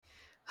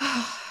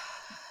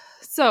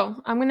So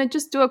I'm gonna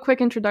just do a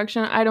quick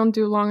introduction. I don't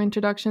do long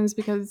introductions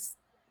because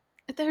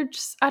they're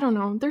just, I don't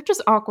know, they're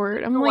just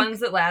awkward. I'm The like, ones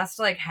that last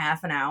like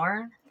half an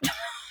hour.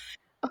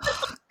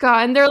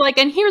 God, and they're like,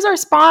 and here's our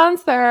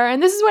sponsor,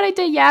 and this is what I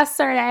did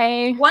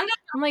yesterday. One day,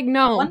 I'm like,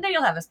 no. one day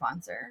you'll have a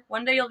sponsor.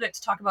 One day you'll get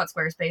to talk about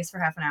Squarespace for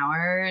half an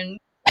hour, and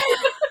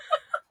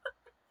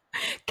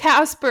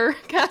Casper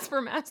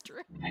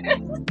Master.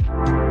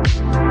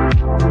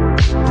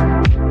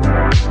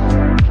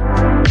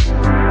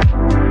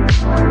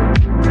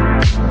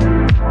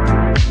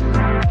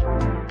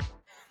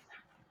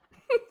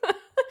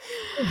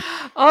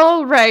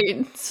 All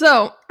right,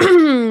 so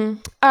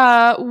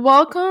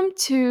welcome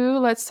to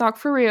Let's Talk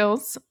for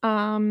Reals.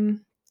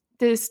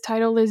 This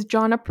title is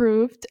John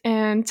approved,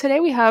 and today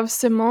we have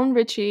Simone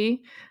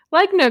Ritchie,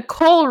 like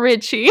Nicole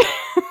Ritchie,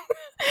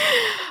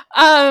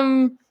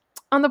 um,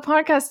 on the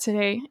podcast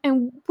today,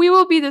 and we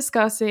will be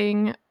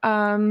discussing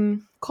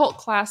cult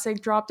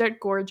classic Drop Dead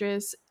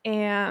Gorgeous.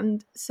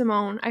 And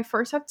Simone, I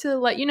first have to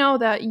let you know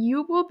that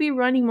you will be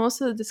running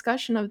most of the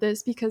discussion of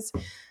this because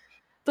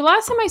the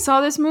last time I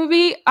saw this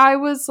movie, I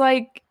was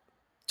like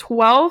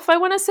 12, I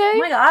want to say. oh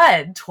my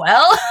god,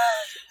 12?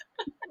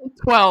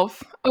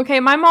 12. Okay,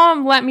 my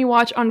mom let me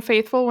watch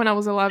Unfaithful when I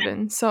was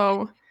 11,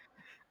 so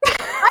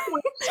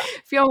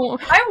if y'all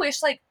I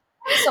wish like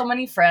so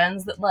many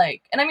friends that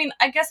like, and I mean,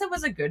 I guess it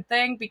was a good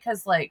thing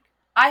because like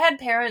I had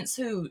parents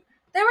who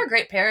they were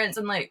great parents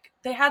and like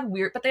they had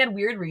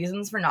weird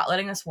reasons for not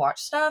letting us watch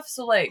stuff.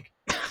 So like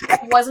I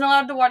wasn't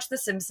allowed to watch The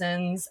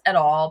Simpsons at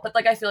all, but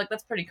like I feel like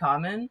that's pretty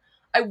common.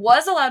 I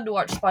was allowed to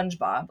watch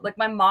SpongeBob. Like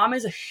my mom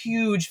is a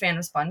huge fan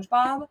of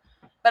SpongeBob,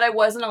 but I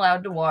wasn't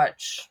allowed to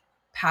watch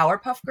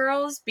Powerpuff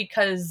Girls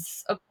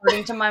because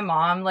according to my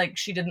mom, like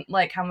she didn't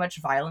like how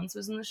much violence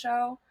was in the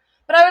show.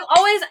 But I was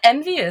always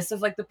envious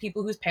of like the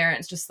people whose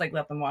parents just like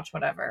let them watch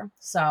whatever.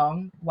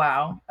 So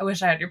wow, I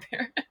wish I had your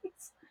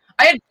parents.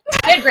 I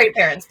had great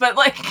parents, but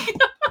like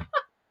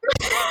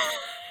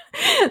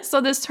so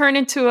this turned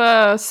into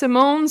a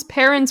Simone's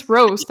parents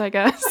roast, I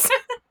guess.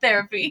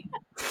 therapy.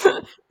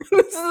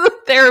 This is a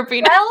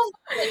therapy.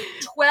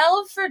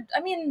 12 for,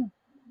 I mean,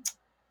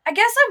 I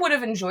guess I would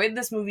have enjoyed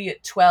this movie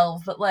at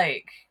 12, but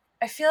like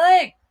I feel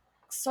like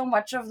so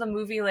much of the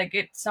movie like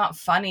it's not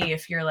funny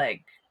if you're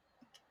like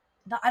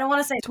I don't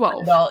want to say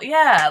 12. adult.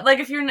 Yeah, like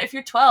if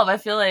you're 12, I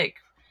feel like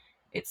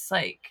it's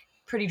like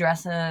pretty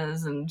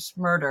dresses and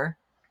murder.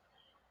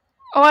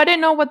 Oh, I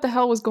didn't know what the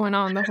hell was going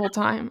on the whole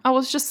time. I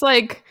was just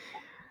like,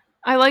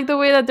 I like the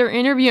way that they're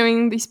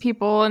interviewing these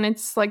people, and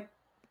it's like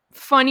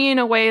funny in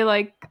a way.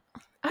 Like,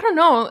 I don't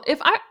know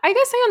if I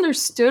guess I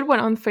understood what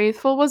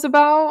Unfaithful was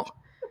about,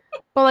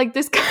 but like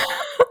this guy,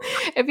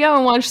 if you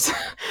haven't watched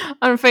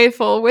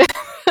Unfaithful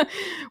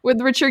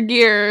with Richard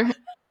Gere,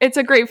 it's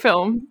a great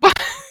film. But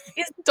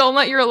don't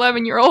let your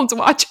 11-year-olds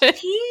watch it.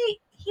 He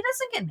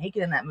doesn't get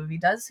naked in that movie,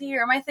 does he?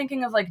 Or am I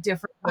thinking of like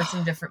different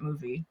person, different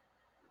movie?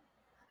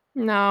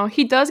 No,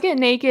 he does get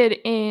naked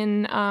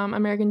in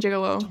American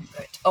Gigolo.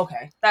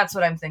 Okay, that's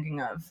what I'm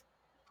thinking of.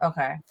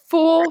 Okay.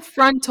 Full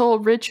frontal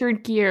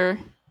Richard Gere.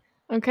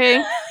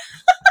 Okay?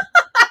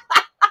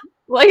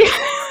 Like...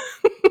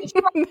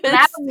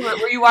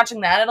 Were you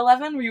watching that at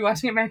 11? Were you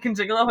watching American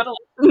Gigolo at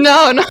 11?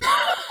 No.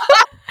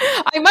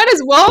 I might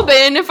as well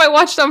been if I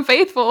watched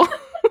Unfaithful.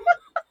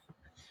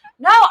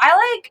 No,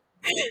 I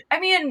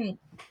mean,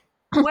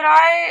 when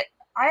I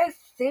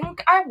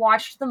think I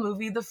watched the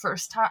movie the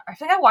first time. I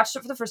think I watched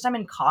it for the first time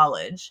in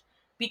college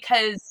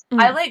because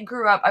I like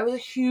grew up. I was a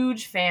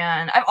huge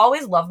fan. I've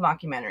always loved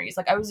mockumentaries.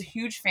 Like I was a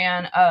huge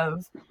fan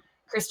of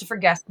Christopher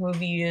Guest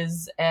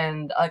movies,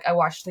 and like I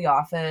watched The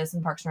Office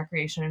and Parks and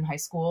Recreation in high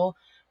school.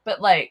 But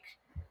like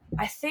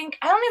I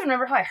don't even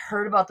remember how I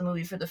heard about the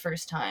movie for the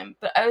first time.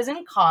 But I was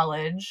in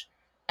college,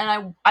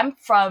 and I'm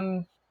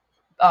from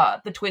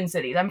the Twin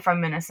Cities. I'm from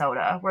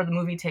Minnesota, where the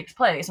movie takes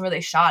place and where they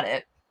shot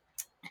it.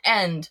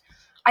 And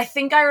I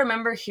think I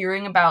remember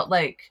hearing about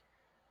like,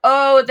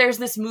 oh, there's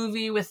this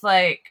movie with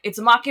like, it's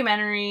a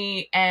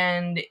mockumentary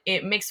and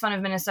it makes fun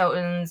of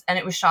Minnesotans and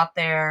it was shot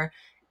there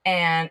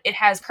and it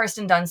has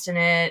Kirsten Dunst in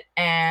it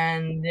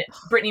and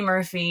Brittany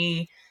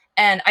Murphy.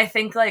 And I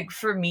think like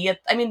for me,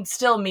 I mean,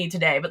 still me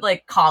today, but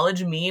like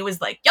college me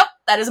was like, yep,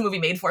 that is a movie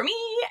made for me.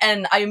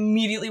 And I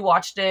immediately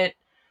watched it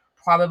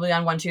probably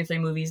on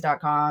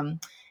 123movies.com.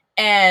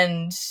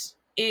 And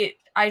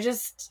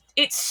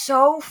it's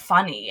so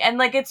funny. And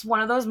like, it's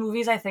one of those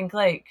movies I think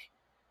like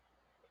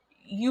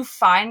you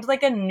find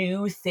like a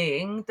new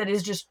thing that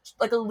is just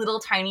like a little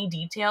tiny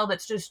detail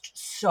that's just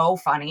so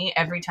funny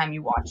every time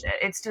you watch it.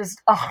 It's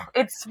just,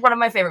 it's one of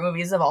my favorite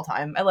movies of all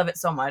time. I love it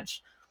so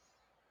much.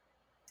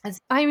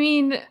 I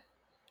mean,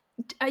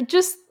 I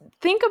just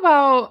think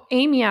about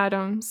Amy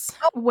Adams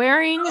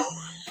wearing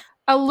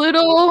a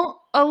little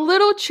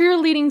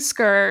cheerleading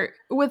skirt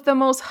with the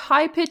most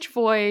high-pitched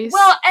voice.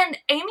 Well, and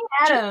Amy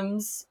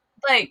Adams,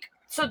 like,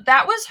 so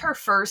that was her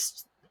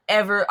first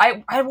ever,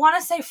 I want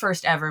to say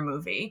first ever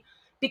movie,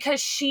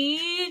 because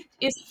she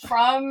is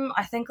from,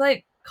 I think,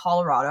 like,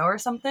 Colorado or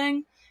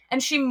something,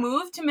 and she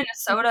moved to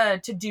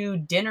Minnesota to do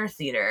dinner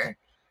theater.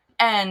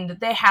 and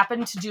they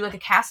happened to do like a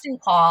casting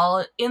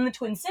call in the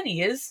Twin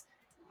Cities,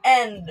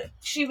 and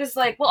she was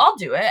like, well, I'll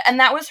do it. And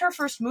that was her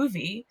first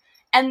movie.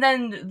 And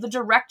then the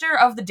director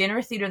of the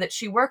dinner theater that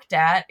she worked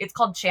at, it's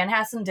called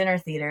Chanhassen Dinner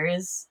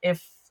Theaters.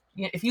 If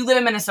you live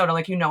in Minnesota,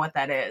 like, you know what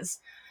that is.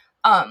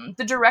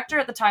 The director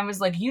at the time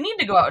was like, you need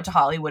to go out to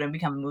Hollywood and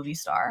become a movie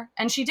star.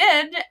 And she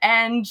did,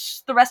 and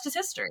the rest is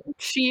history.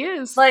 She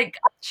is. Like,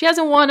 she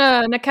hasn't won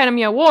an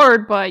Academy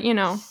Award, but, you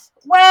know.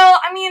 Well,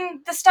 I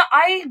mean, the stuff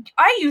I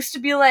used to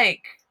be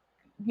like,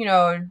 you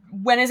know,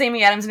 when is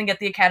Amy Adams going to get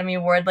the Academy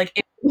Award? Like,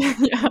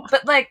 Yeah.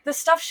 But, like, the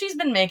stuff she's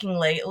been making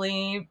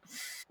lately,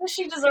 does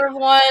she deserve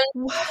one?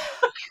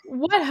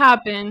 What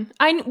happened?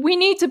 We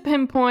need to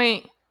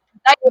pinpoint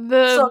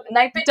the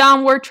Nightmare.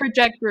 downward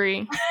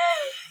trajectory.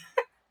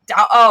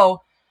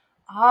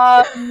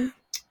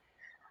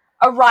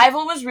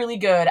 Arrival was really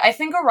good. I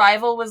think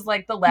Arrival was,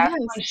 like, the last Yes.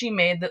 one she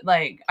made that,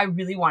 like, I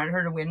really wanted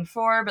her to win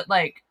for, but,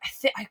 like,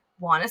 I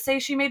want to say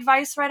she made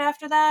Vice right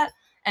after that,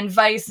 and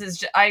Vice is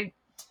just, I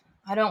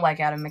don't like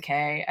Adam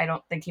McKay. I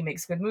don't think he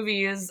makes good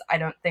movies. I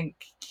don't think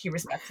he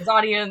respects his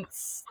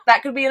audience.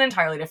 That could be an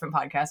entirely different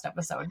podcast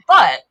episode,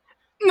 but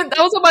I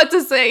was about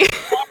to say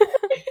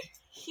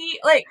he,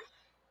 like,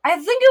 I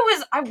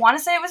want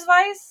to say it was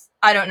Vice.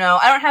 I don't know.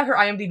 I don't have her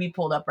IMDb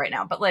pulled up right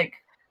now, but, like,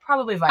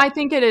 probably Vice. I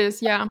think it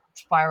is, yeah.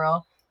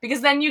 Spiral.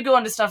 Because then you go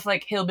into stuff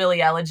like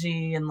Hillbilly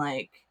Elegy and,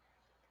 like,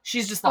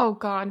 she's just oh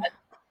god,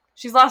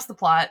 she's lost the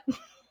plot.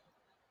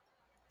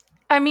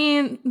 I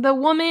mean, the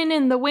woman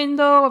in the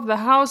window of the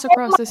house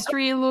across the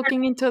street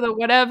looking into the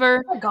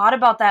whatever. I forgot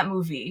about that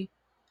movie.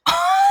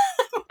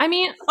 I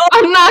mean,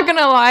 I'm not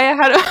gonna lie,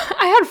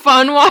 I had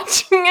fun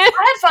watching it.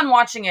 I had fun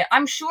watching it.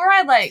 I'm sure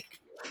I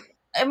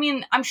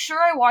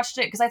watched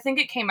it because I think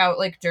it came out,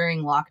 like,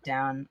 during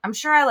lockdown. I'm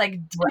sure I,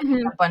 like,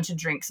 drank a bunch of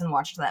drinks and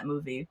watched that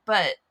movie,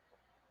 but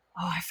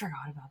I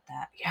forgot about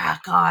that. Yeah,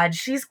 God,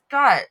 she's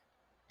got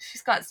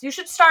you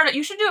should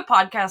do a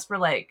podcast where,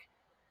 like,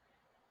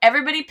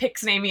 everybody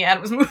picks an Amy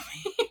Adams movie.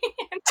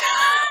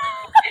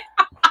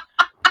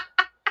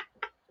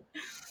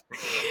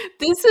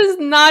 This is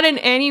not in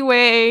any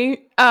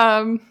way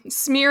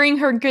smearing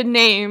her good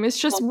name. It's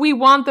just we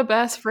want the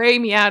best for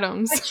Amy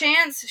Adams. The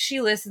chance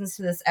she listens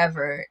to this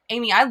ever,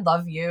 Amy, I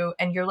love you,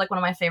 and you're, like, one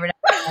of my favorite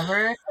actors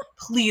ever.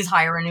 Please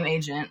hire a new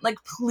agent. Like,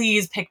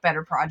 please pick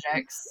better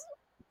projects.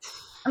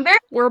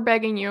 We're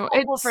begging you.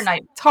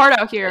 It's hard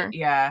out here.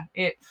 Yeah,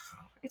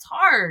 it's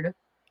hard.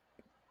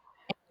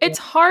 It's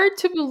hard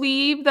to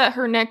believe that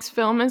her next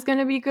film is going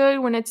to be good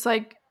when it's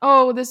like,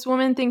 oh, this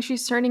woman thinks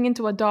she's turning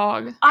into a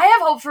dog. I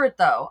have hope for it,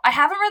 though. I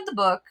haven't read the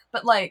book,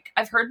 but, like,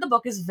 I've heard the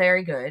book is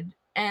very good,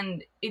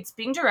 and it's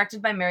being directed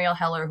by Marielle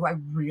Heller, who I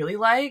really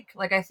like.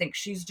 Like, I think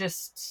she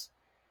does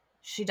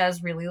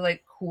really,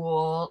 like,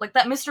 cool, like,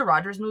 that Mr.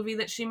 Rogers movie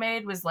that she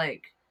made was,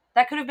 like,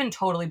 that could have been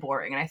totally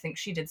boring, and I think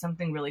she did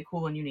something really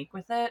cool and unique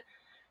with it.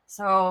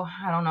 So,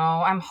 I don't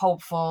know. I'm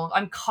hopeful.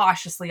 I'm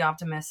cautiously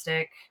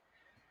optimistic.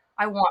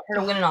 I want her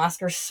to win an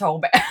Oscar so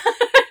bad.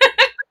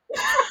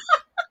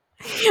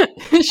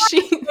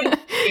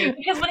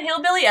 Because when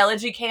Hillbilly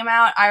Elegy came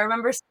out, I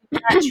remember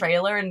seeing that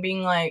trailer and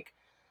being like,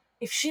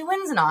 if she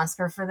wins an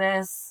Oscar for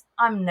this,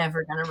 I'm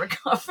never gonna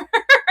recover.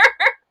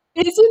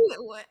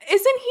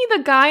 Isn't he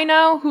the guy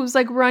now who's,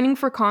 like, running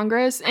for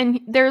Congress?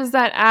 And there's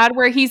that ad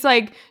where he's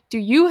like, do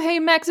you hate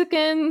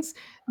Mexicans?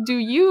 Do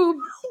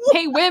you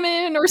hate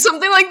women? Or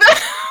something like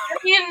that? I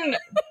mean,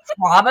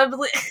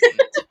 probably.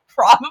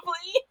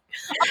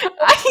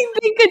 I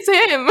think it's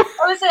him.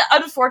 I would say,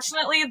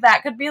 unfortunately,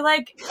 that could be,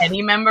 like,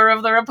 any member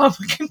of the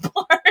Republican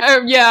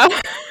Party. Yeah.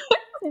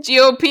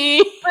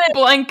 GOP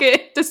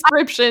blanket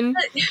description.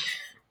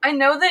 I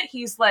know that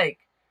he's, like,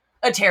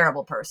 a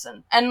terrible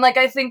person. And, like,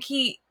 I think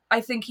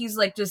he's,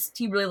 like, just,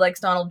 he really likes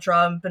Donald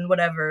Trump and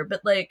whatever.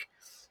 But, like,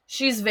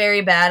 she's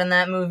very bad in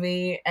that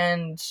movie,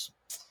 and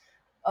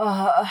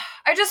I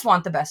just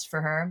want the best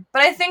for her.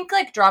 But I think,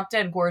 like, Drop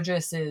Dead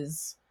Gorgeous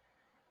is...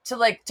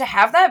 to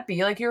have that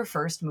be, like, your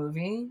first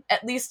movie,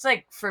 at least,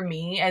 like, for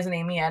me as an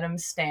Amy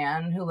Adams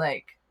stan who,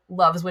 like,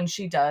 loves when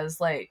she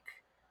does, like,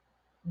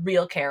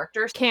 real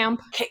characters.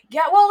 Camp.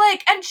 Yeah, well,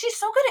 like, and she's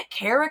so good at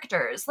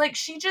characters. Like,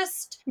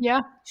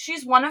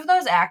 she's one of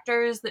those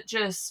actors that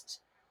just,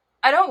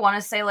 I don't want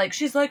to say, like,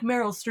 she's like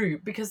Meryl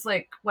Streep, because,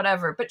 like,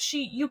 whatever, but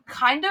you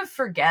kind of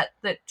forget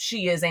that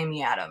she is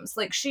Amy Adams.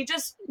 Like, she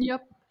just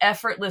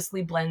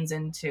effortlessly blends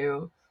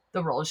into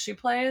the roles she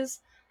plays.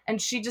 And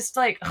she just,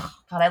 like, oh,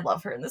 God, I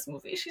love her in this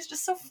movie. She's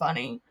just so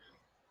funny.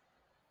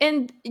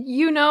 And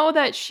you know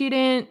that she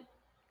didn't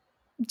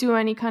do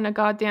any kind of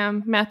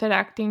goddamn method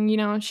acting, you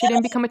know? She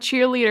didn't become a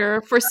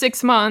cheerleader for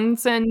 6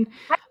 months and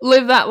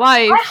live that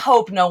life. I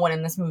hope no one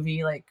in this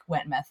movie, like,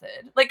 went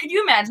method. Like, could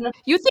you imagine?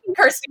 You think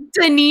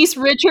Denise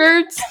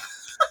Richards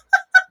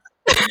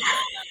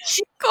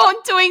she's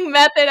doing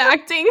method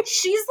acting?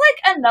 She's,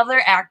 like,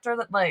 another actor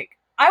that, like,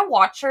 I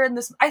watch her in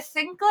this, I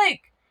think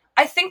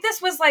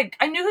this was, like,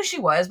 I knew who she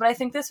was, but I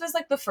think this was,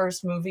 like, the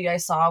first movie I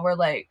saw where,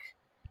 like,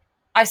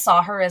 I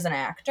saw her as an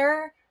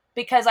actor,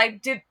 because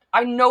I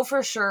know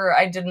for sure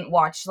I didn't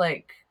watch,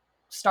 like,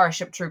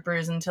 Starship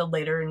Troopers until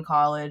later in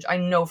college. I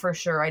know for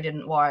sure I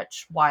didn't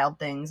watch Wild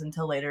Things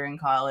until later in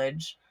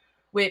college,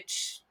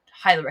 which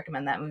highly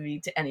recommend that movie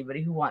to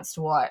anybody who wants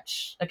to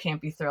watch a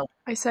campy thriller.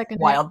 I second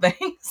it. Wild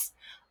Things.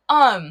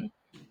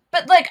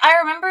 But like I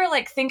remember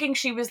like thinking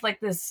she was like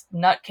this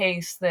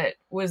nutcase that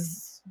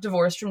was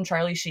divorced from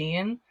Charlie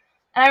Sheen.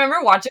 And I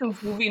remember watching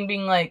this movie and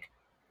being like,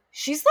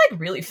 she's like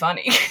really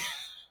funny.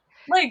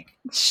 Like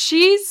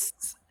she's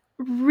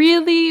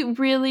really,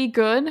 really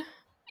good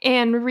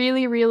and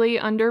really, really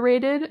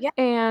underrated. Yeah.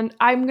 And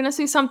I'm gonna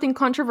say something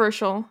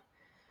controversial.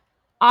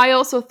 I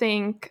also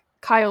think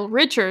Kyle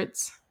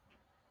Richards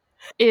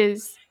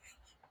is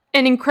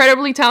an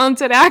incredibly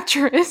talented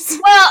actress.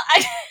 Well,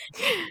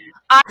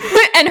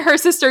 and her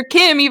sister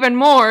Kim even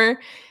more.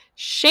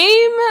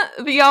 Shame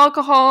the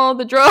alcohol,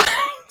 the drugs.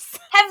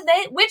 have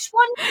they? Which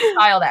one is the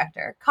child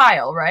actor?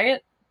 Kyle,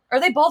 right? Are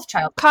they both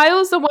child?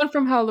 Kyle's the one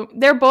from Halloween.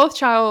 They're both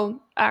child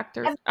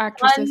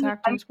actresses, one-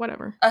 actors,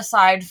 whatever.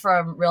 Aside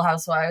from Real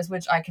Housewives,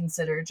 which I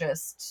consider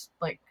just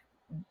like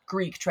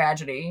Greek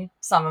tragedy,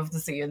 some of the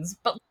scenes,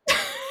 but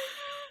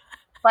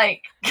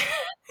like,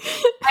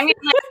 I mean,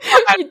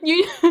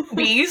 like,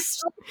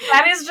 Beast.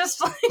 That is just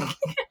like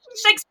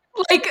Shakespeare.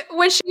 Like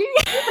when she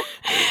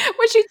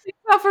takes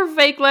off her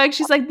fake leg,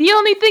 she's like, the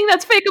only thing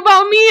that's fake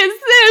about me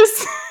is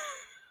this.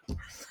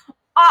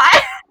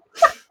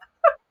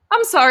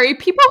 I'm sorry,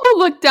 people who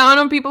look down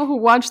on people who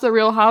watch The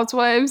Real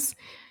Housewives,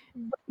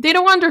 they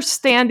don't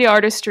understand the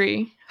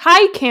artistry.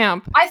 High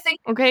camp. I think.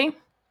 Okay.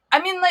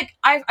 I mean, like,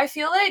 I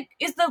feel like,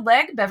 is the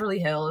leg Beverly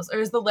Hills or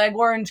is the leg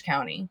Orange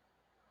County?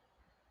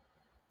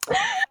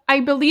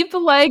 I believe the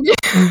leg.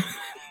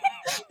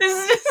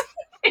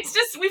 It's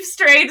just we've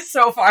strayed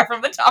so far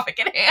from the topic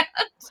at hand.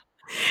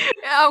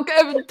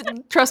 Okay,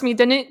 trust me,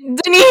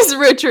 Denise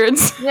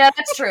Richards. Yeah,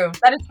 that's true.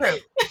 That is true.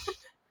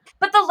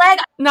 But the leg,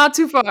 not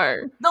too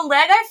far. The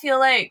leg, I feel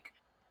like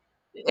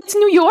it's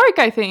New York.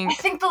 I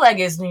think the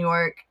leg is New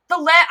York. The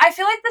leg, I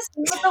feel like the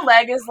scene with the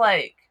leg is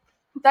like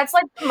that's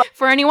like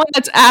for anyone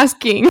that's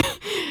asking,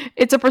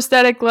 it's a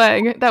prosthetic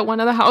leg that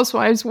one of the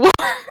housewives wore.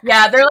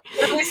 Yeah, they're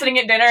like literally sitting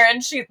at dinner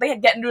and they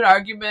get into an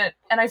argument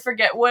and I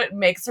forget what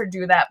makes her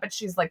do that, but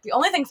she's like, the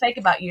only thing fake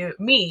about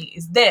me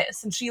is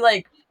this, and she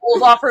like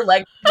pulls off her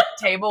leg from the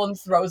table and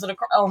throws it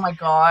across. Oh my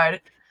god!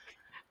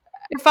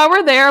 If I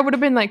were there, I would have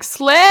been like,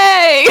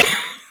 slay.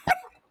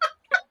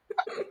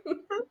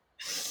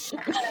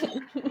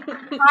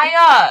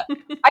 I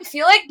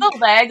feel like the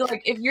leg,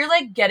 like if you're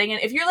like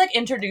if you're like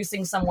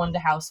introducing someone to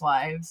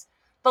Housewives,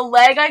 the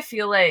leg, I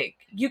feel like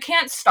you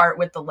can't start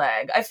with the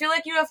leg. I feel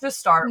like you have to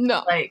start with,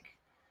 like,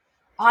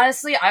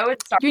 honestly, I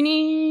would start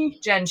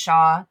with Jen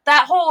Shaw.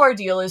 That whole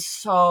ordeal is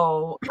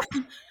so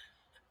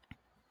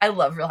I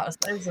love Real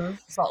Housewives of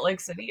Salt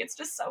Lake City. It's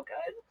just so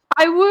good.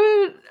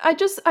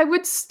 I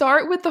would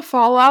start with the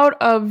fallout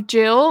of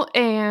Jill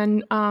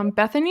and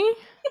Bethany.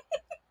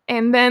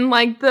 And then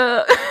like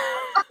the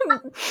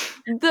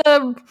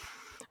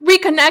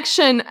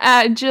reconnection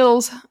at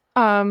Jill's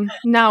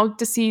now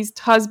deceased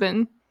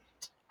husband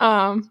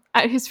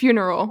at his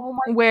funeral,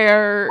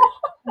 where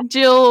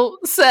Jill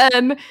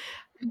said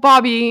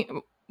Bobby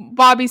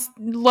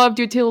loved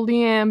you till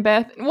the end,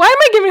 Beth. Why am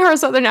I giving her a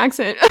southern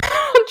accent? I'm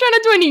trying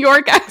to do a New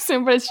York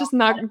accent, but it's just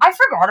not. I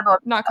forgot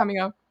about not coming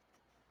up.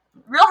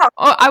 Real Housewives.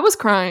 Oh, I was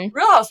crying.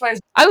 Real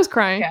Housewives. I was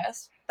crying.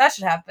 Yes, that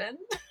should happen.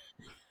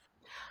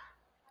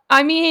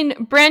 I mean,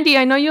 Brandy,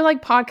 I know you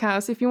like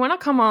podcasts. If you want to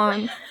come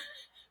on,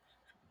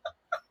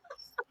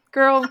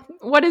 girl,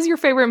 what is your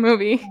favorite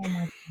movie? Oh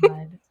my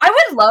god, I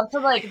would love to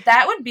like.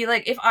 That would be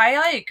like if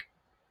I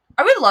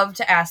would love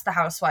to ask the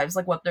housewives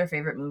like what their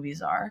favorite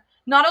movies are.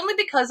 Not only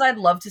because I'd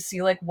love to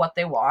see like what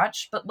they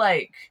watch, but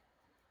like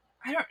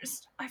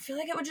I feel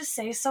like it would just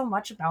say so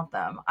much about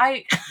them.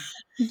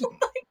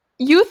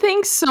 You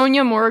think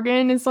Sonia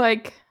Morgan is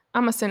like,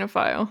 I'm a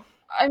cinephile.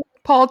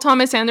 Paul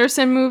Thomas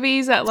Anderson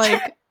movies at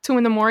like 2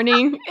 a.m.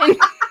 And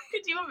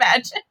could you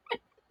imagine?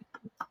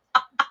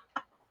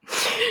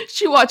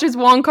 She watches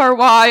Wong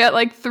Kar-wai at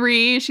like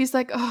 3. She's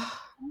like, oh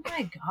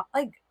my god!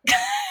 Like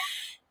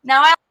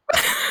now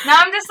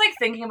I'm just like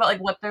thinking about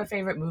like what their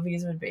favorite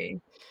movies would be.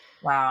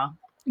 Wow.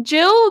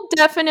 Jill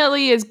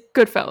definitely is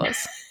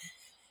Goodfellas.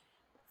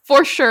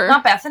 For sure.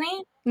 Not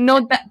Bethany?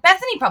 No,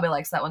 Bethany probably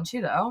likes that one too,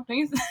 though. Don't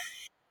you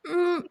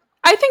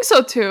I think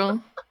so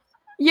too.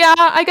 Yeah,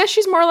 I guess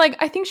she's more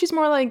like.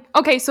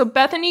 Okay, so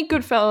Bethany,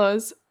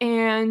 Goodfellas,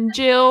 and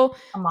Jill,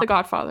 The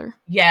Godfather.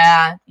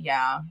 Yeah.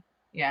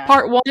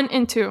 Part 1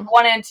 and 2.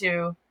 1 and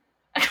 2.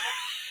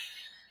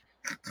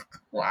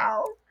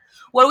 Wow.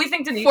 What do we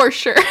think Denise? For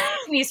sure.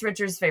 Denise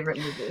Richards' favorite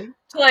movie.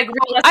 Like,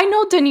 I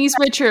know Denise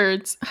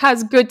Richards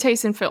has good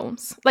taste in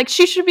films. Like,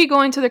 she should be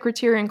going to the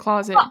Criterion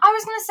Closet. Well, I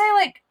was gonna say,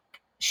 like,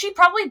 she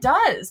probably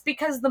does,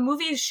 because the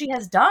movies she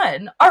has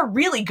done are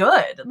really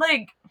good.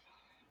 Like,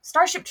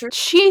 Starship Troopers.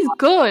 She's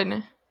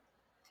good.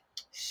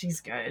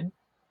 She's good.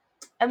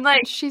 And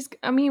like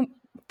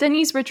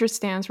Denise Richards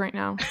stands right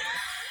now.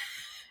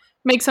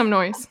 Make some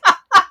noise.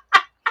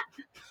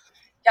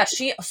 Yeah,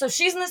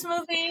 she's in this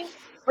movie.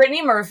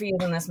 Brittany Murphy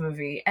is in this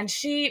movie, and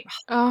she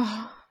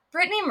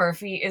Brittany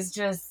Murphy is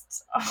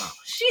just, oh,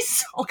 she's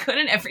so good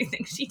in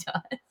everything she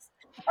does.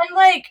 And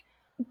like,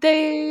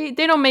 They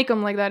don't make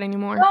them like that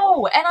anymore.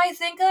 no, and I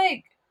think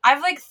like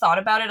I've like thought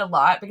about it a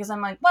lot because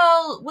I'm like,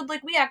 well, would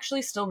like we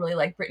actually still really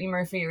like Brittany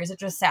Murphy, or is it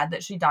just sad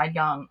that she died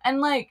young?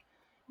 And like,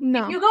 if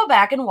No. you go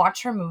back and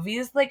watch her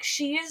movies, like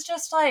she is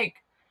just like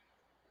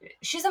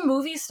she's a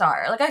movie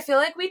star. Like I feel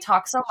like we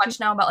talk so much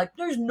now about like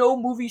there's no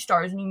movie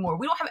stars anymore.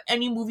 We don't have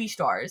any movie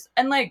stars.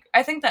 And like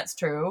I think that's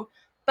true.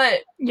 But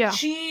Yeah.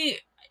 she's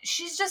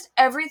just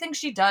everything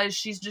she does,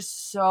 she's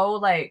just so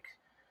like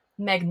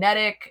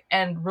magnetic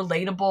and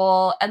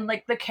relatable and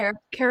like the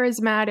character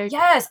Charismatic.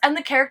 yes, and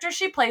the character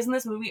she plays in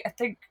this movie, I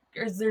think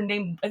her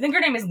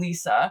name is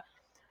Lisa.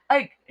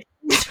 Like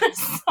it's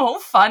just so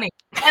funny.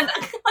 And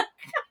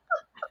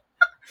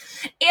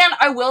and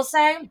I will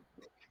say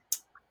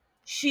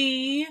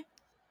she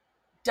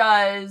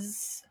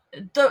does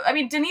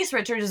Denise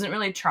Richards isn't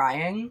really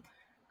trying.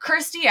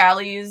 Kirstie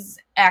Alley's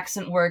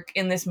accent work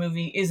in this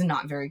movie is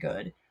not very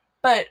good.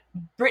 But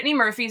Brittany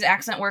Murphy's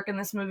accent work in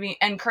this movie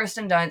and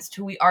Kirsten Dunst,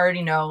 who we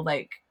already know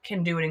like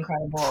can do an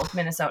incredible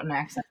Minnesotan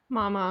accent.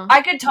 Mama.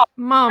 I could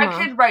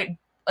Mama. write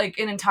like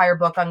an entire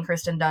book on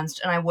Kirsten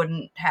Dunst and I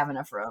wouldn't have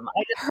enough room.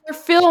 Her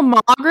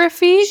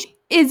filmography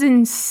is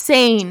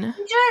insane.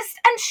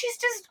 She's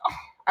just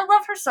I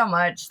love her so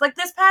much. Like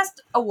this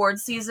past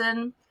awards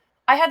season,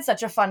 I had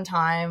such a fun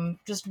time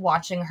just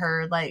watching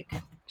her like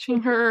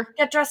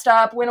get dressed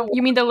up, win awards.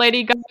 You mean the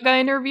Lady Gaga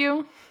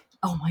interview?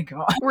 Oh my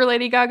god. Where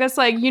Lady Gaga's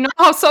like, you know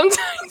how sometimes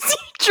you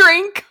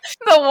drink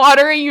the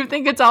water and you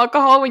think it's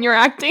alcohol when you're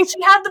acting?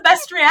 She had the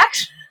best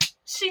reaction.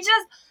 She's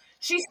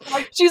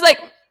like,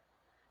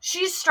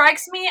 she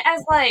strikes me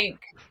as like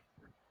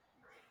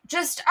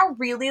just a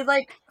really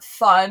like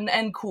fun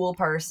and cool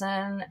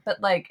person,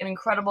 but like an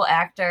incredible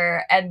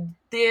actor. And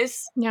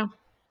this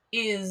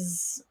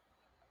is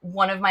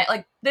one of my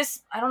like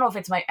this I don't know if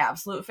it's my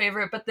absolute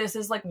favorite, but this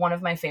is like one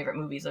of my favorite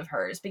movies of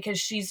hers because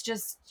she's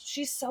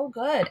so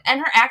good and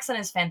her accent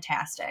is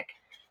fantastic.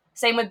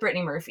 Same with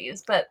Brittany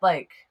Murphy's, but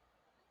like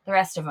the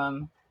rest of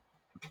them,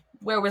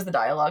 where was the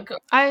dialogue?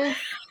 I'd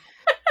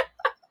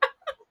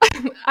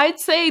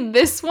say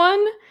this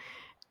one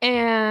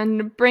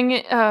and Bring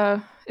It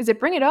is it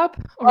Bring It Up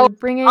or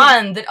Bring It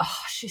On?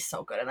 She's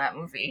so good in that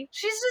movie.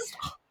 She's just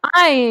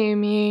I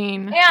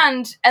mean,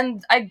 and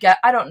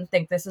I don't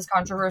think this is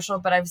controversial,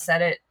 but I've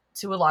said it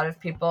to a lot of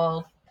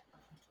people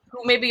who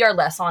maybe are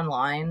less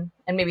online,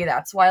 and maybe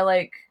that's why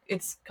like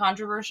it's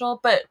controversial.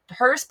 But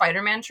her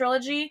Spider-Man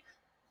trilogy,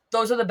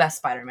 those are the best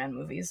Spider-Man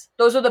movies.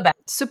 Those are the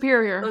best.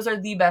 Superior. Those are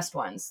the best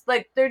ones.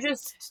 Like their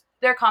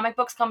comic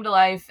books come to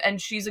life, and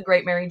she's a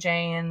great Mary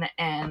Jane,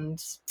 and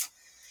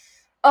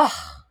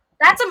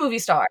that's a movie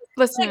star.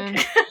 Listen.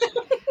 Like,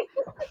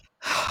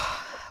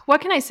 what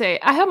can I say?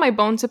 I have my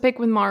bone to pick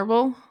with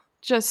Marvel.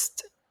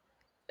 Just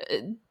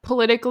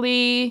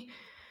politically,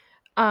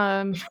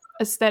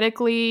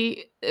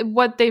 aesthetically,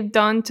 what they've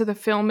done to the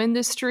film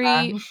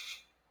industry.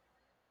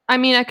 I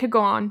mean, I could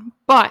go on.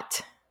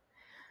 But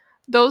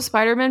those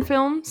Spider-Man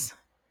films,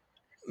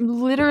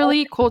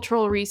 literally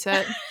cultural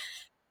reset.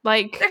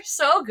 Like they're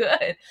so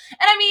good. And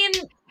I mean,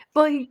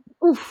 like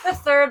oof. the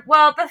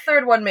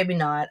third one maybe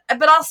not,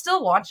 but I'll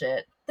still watch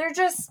it.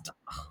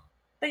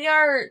 They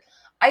are,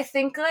 I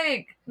think,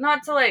 like,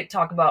 not to like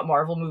talk about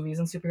Marvel movies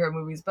and superhero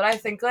movies, but I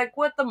think like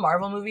what the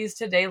Marvel movies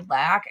today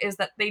lack is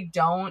that they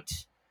don't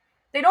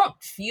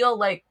feel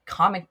like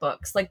comic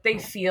books. Like they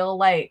feel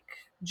like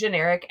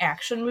generic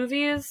action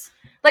movies.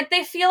 Like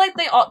they feel like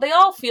they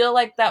all feel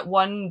like that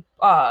one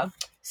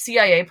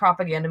CIA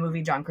propaganda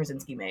movie John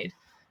Krasinski made,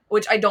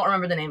 which I don't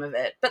remember the name of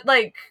it, but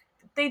like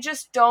they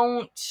just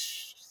don't.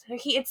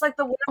 It's like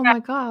the one about, oh my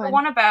god, the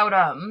one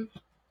about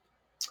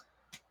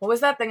what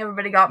was that thing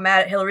everybody got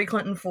mad at Hillary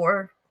Clinton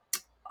for?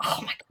 Oh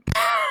my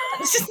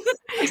god,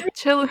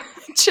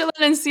 chilling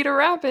in Cedar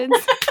Rapids.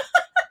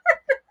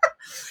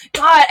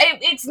 God,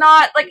 it's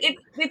not like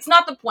it's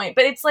not the point,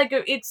 but it's like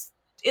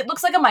it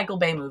looks like a Michael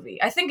Bay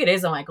movie. I think it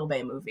is a Michael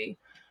Bay movie,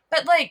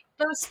 but like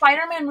those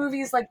Spider-Man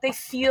movies, like they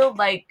feel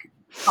like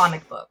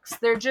comic books.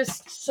 They're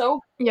just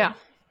so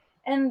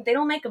and they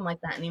don't make them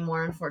like that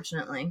anymore,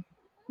 unfortunately.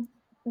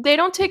 They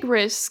don't take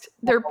risks.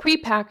 They're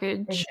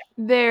prepackaged. Exactly.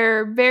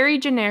 They're very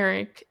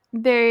generic.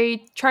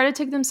 They try to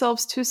take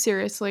themselves too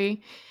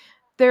seriously.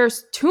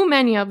 There's too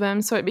many of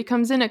them, so it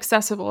becomes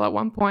inaccessible at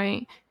one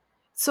point.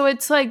 So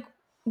it's like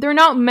they're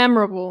not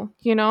memorable,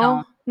 you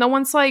know? No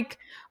one's like,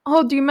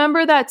 oh, do you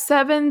remember that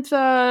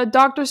 7th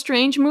Doctor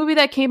Strange movie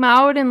that came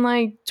out in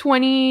like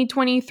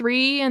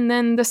 2023 and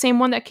then the same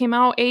one that came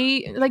out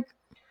 8? Like,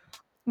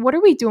 what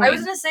are we doing? I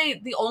was going to say,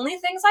 the only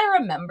things I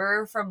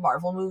remember from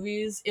Marvel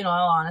movies, in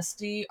all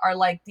honesty, are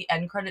like the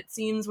end credit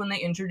scenes when they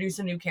introduce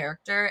a new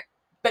character,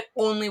 but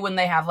only when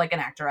they have like an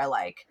actor I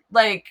like.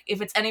 Like,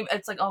 if it's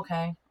it's like,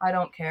 okay, I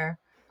don't care.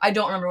 I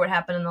don't remember what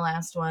happened in the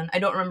last one. I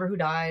don't remember who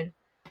died.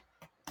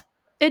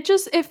 It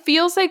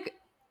feels like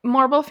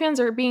Marvel fans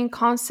are being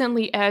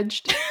constantly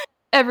edged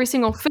every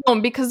single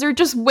film because they're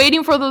just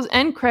waiting for those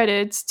end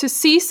credits to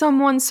see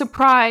someone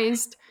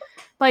surprised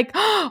Like,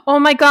 oh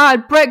my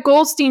God, Brett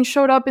Goldstein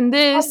showed up in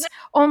this.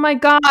 Oh my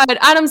God,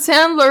 Adam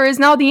Sandler is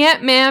now the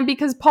Ant-Man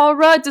because Paul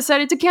Rudd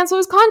decided to cancel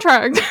his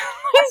contract.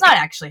 That's not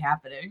actually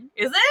happening,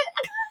 is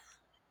it?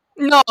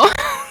 No.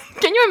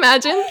 Can you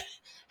imagine?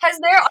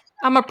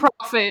 I'm a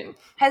prophet.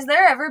 Has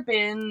there ever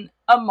been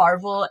a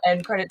Marvel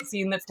end credit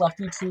scene that's left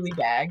you truly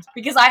gagged?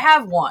 Because I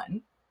have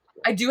one.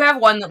 I do have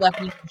one that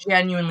left me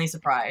genuinely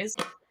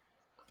surprised.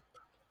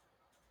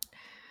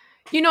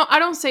 You know, I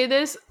don't say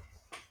this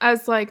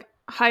as like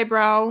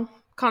highbrow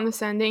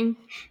condescending.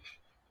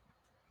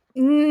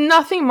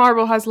 Nothing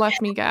Marvel has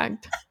left me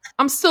gagged.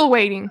 I'm still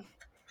waiting.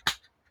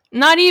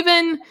 Not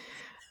even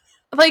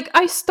like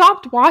I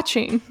stopped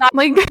watching.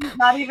 Not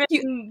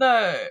even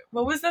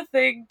what was the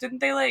thing? Didn't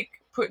they like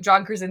put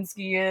John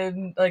Krasinski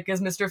in like as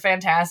Mr.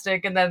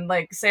 Fantastic, and then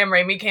like Sam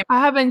Raimi came? I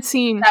haven't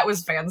seen. That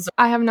was fans.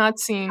 I have not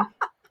seen.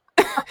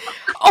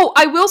 Oh,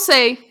 I will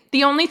say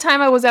the only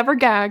time I was ever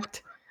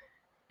gagged,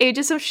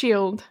 Agents of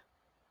S.H.I.E.L.D.,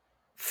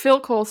 Phil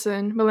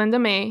Coulson, Melinda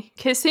May,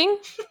 kissing,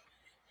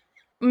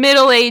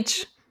 middle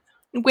age,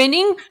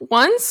 winning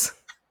once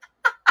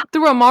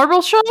through a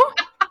Marvel show.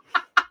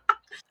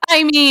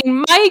 I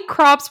mean, my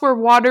crops were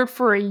watered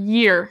for a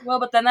year. Well,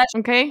 but then that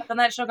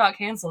show got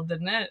canceled,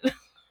 didn't it?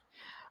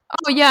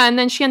 Oh yeah, and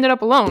then she ended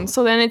up alone.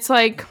 So then it's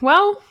like,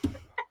 well,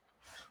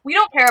 we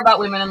don't care about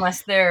women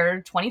unless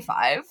they're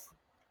 25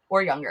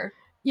 or younger.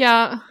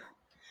 Yeah.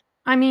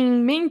 I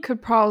mean, Ming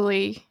could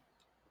probably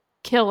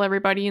kill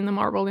everybody in the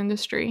Marvel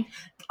industry.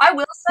 I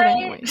will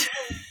say,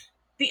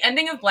 the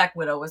ending of Black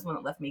Widow was one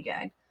that left me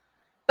gagged.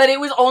 But it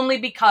was only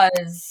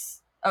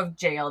because of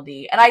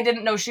JLD. And I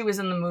didn't know she was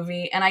in the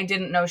movie, and I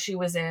didn't know she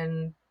was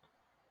in,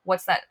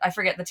 what's that? I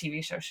forget the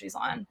TV show she's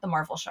on, the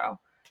Marvel show.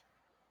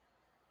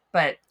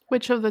 But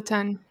which of the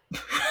 10?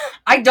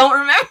 I don't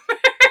remember.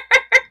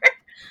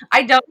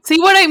 I don't. See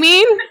what I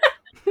mean?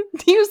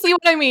 Do you see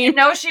what I mean? I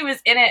know she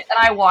was in it, and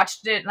I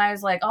watched it, and I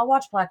was like, I'll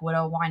watch Black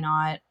Widow, why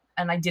not?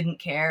 And I didn't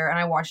care, and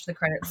I watched the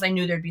credits because I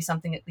knew there'd be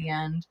something at the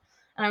end.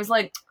 And I was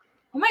like,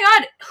 oh my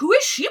God, who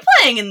is she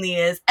playing in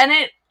these? And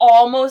it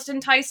almost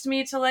enticed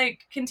me to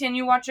like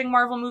continue watching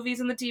Marvel movies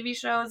and the TV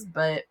shows,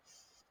 but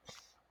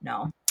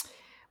no.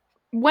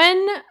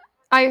 When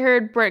I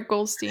heard Brett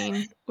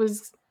Goldstein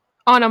was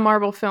on a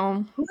Marvel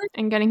film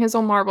and getting his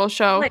own Marvel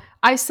show,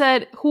 I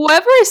said,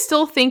 whoever is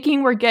still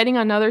thinking we're getting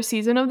another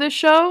season of this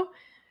show,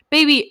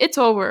 baby, it's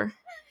over.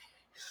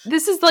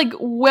 This is like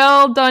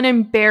well done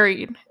and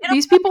buried.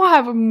 These people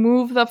have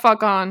moved the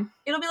fuck on.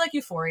 It'll be like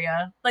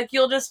Euphoria. Like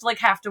you'll just like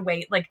have to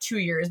wait like 2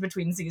 years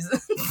between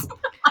seasons.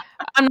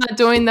 I'm not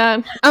doing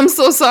that. I'm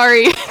so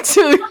sorry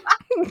to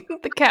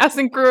the cast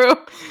and crew.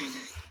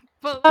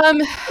 But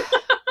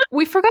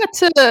we forgot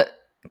to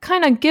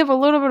kind of give a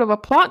little bit of a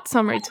plot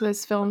summary to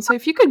this film. So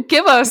if you could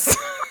give us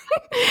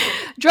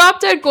Drop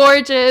Dead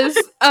Gorgeous.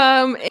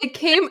 It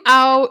came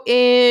out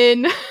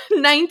in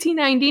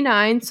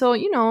 1999. So,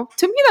 you know,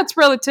 to me that's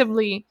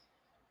relatively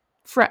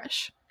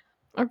fresh.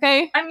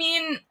 Okay? I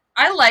mean,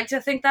 I like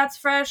to think that's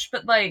fresh,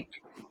 but like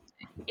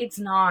it's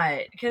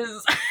not,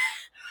 because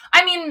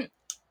I mean,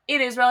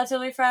 it is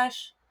relatively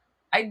fresh.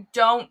 I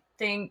don't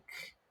think,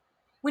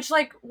 which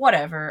like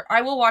whatever,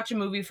 I will watch a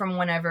movie from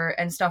whenever,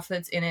 and stuff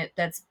that's in it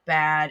that's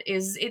bad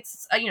it's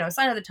you know, a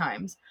sign of the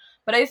times.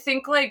 But I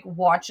think like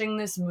watching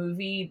this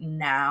movie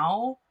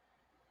now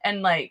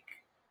and like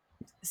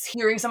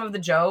hearing some of the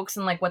jokes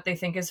and like what they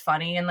think is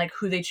funny and like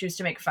who they choose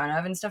to make fun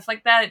of and stuff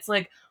like that, it's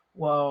like,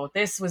 whoa,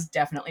 this was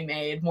definitely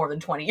made more than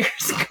 20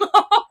 years ago.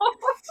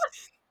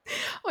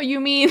 Oh,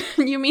 you mean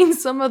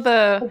some of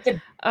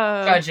the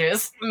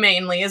judges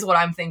mainly is what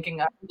I'm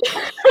thinking of.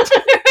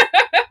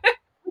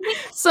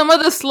 Some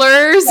of the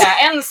slurs.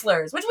 Yeah, and the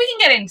slurs, which we can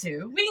get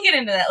into. We can get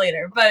into that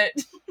later, but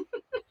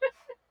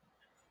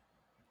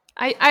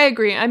I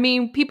agree. I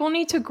mean, people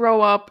need to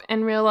grow up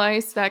and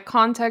realize that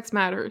context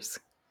matters.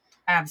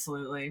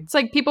 Absolutely. It's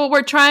like people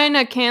were trying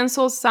to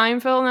cancel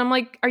Seinfeld, and I'm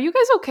like, are you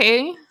guys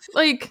okay?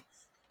 Like,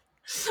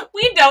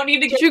 we don't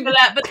need to get into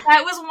that, but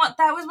that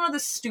was one of the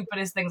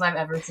stupidest things I've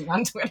ever seen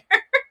on Twitter.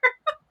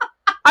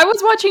 I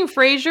was watching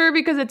Frasier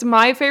because it's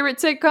my favorite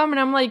sitcom, and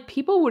I'm like,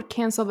 people would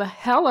cancel the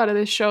hell out of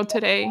this show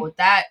today. Oh,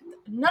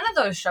 none of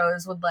those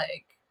shows would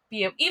like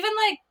be, even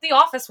like The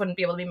Office wouldn't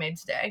be able to be made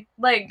today,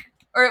 like,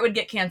 or it would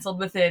get canceled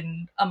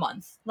within a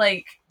month,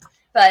 like.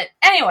 But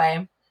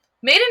anyway,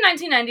 made in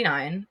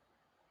 1999,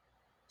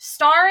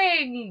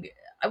 starring,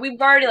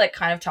 we've already like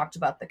kind of talked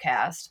about the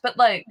cast, but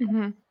like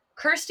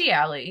Kirstie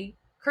Alley,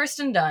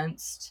 Kirsten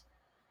Dunst,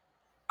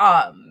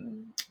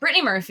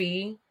 Brittany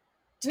Murphy,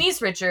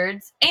 Denise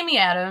Richards, Amy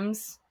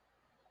Adams,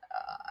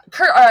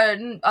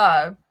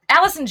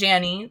 Allison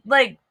Janney.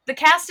 Like, the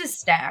cast is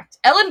stacked.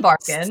 Ellen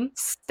Barkin.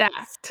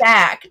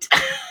 Stacked.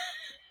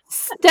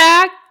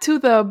 Stacked to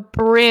the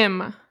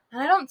brim.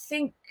 And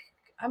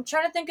I'm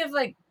trying to think of,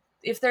 like,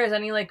 if there's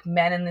any, like,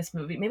 men in this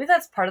movie. Maybe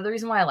that's part of the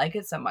reason why I like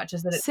it so much,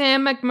 is that it's...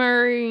 Sam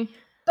McMurray.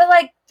 But,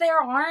 like, there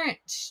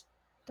aren't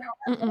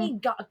any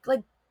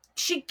like,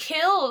 she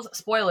kills...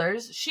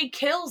 Spoilers. She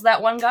kills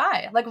that one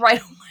guy, like,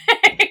 right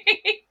away.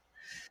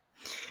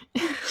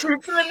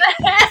 Shoots him in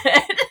the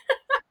head.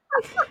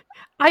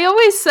 I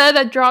always said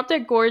that Drop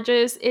Dead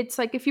Gorgeous, it's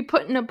like if you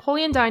put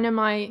Napoleon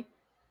Dynamite,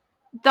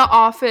 The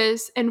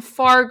Office, and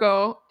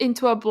Fargo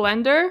into a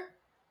blender,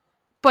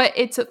 but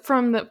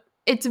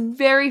it's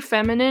very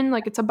feminine,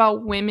 like it's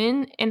about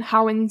women and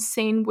how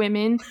insane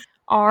women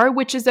are,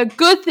 which is a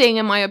good thing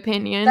in my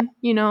opinion,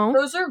 you know?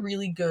 Those are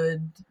really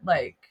good,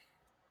 like,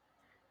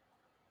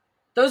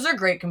 those are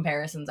great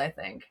comparisons, I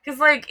think. Because,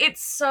 like,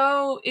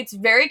 it's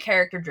very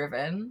character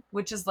driven,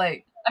 which is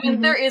like, I mean,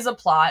 Mm-hmm. there is a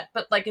plot,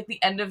 but, like, at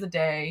the end of the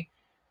day,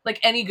 like,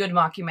 any good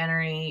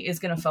mockumentary is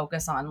going to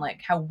focus on,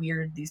 like, how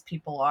weird these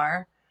people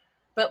are.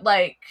 But,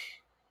 like,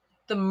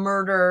 the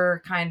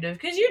murder kind of,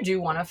 because you do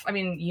want to, I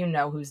mean, you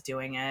know who's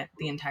doing it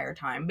the entire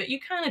time, but you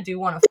kind of do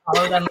want to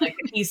follow them, like,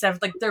 a piece of,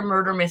 like, their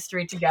murder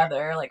mystery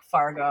together, like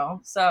Fargo.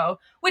 So,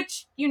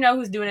 which, you know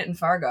who's doing it in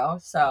Fargo,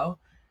 so.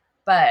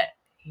 But,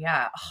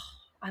 yeah.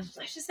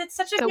 It's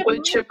such a The good wood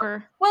movie.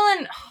 chipper. Well,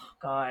 and oh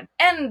god,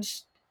 and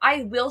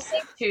I will say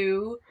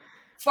too,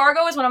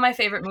 Fargo is one of my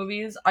favorite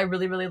movies. I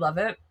really, really love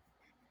it.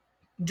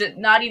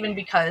 Not even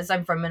because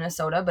I'm from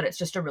Minnesota, but it's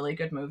just a really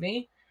good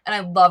movie, and I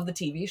love the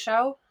TV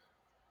show.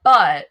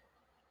 But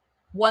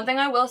one thing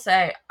I will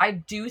say, I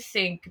do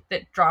think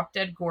that Drop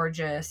Dead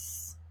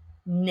Gorgeous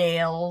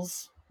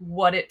nails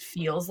what it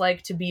feels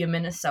like to be a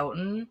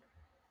Minnesotan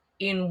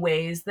in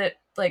ways that,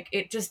 like,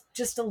 it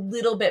just a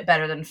little bit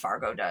better than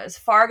Fargo does.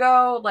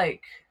 Fargo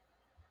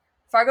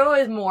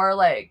is more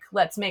like,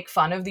 let's make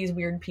fun of these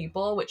weird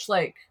people, which,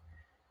 like,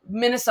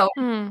 Minnesota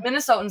Mm.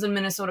 Minnesotans and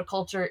Minnesota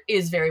culture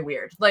is very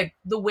weird. Like,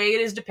 the way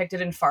it is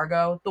depicted in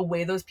Fargo, the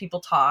way those people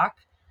talk,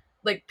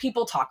 like,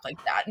 people talk like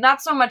that.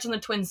 Not so much in the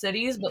Twin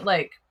Cities, but,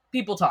 like,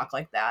 people talk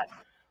like that.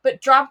 But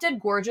Drop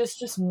Dead Gorgeous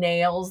just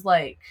nails,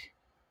 like,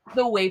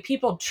 the way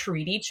people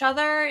treat each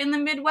other in the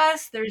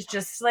Midwest. There's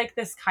just, like,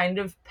 this kind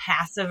of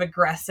passive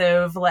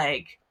aggressive,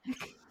 like,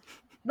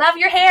 love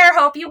your hair,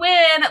 hope you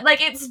win.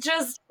 Like, it's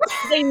just,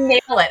 they nail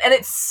it, and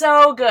it's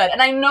so good.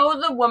 And I know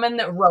the woman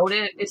that wrote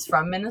it is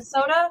from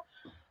Minnesota.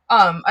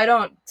 I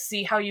don't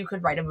see how you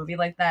could write a movie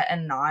like that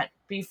and not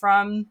be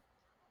from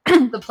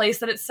the place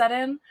that it's set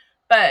in.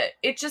 But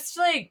it just,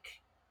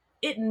 like,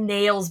 it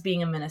nails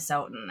being a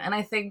Minnesotan. And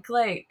I think,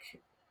 like,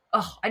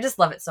 oh, I just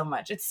love it so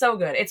much. It's so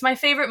good. It's my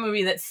favorite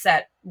movie that's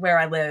set where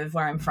I live,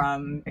 where I'm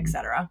from,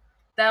 etc.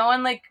 That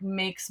one, like,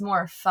 makes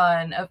more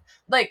fun of,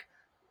 like,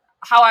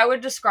 how I would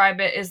describe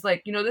it is,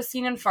 like, you know, the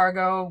scene in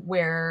Fargo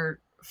where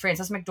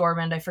Frances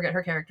McDormand, I forget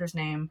her character's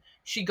name,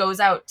 she goes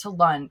out to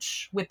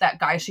lunch with that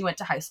guy she went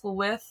to high school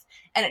with,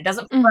 and it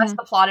doesn't progress Mm-hmm.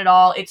 the plot at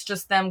all. It's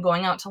just them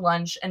going out to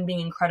lunch and being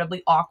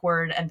incredibly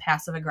awkward and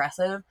passive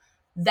aggressive.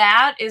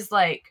 That is,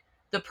 like,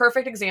 the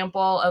perfect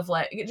example of,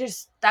 like, it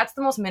just, that's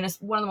the most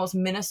one of the most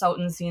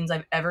Minnesotan scenes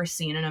I've ever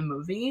seen in a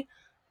movie.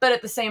 But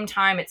at the same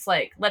time, it's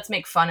like, let's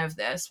make fun of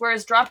this.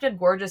 Whereas Drop Dead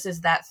Gorgeous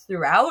is that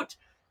throughout,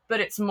 but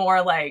it's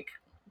more like,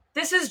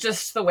 this is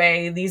just the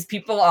way these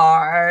people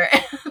are.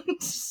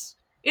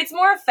 It's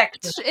more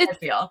effective, I It's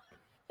feel.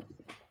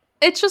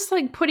 it's just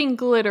like putting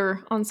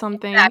glitter on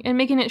something Exactly. and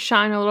making it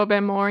shine a little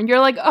bit more, and you're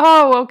like,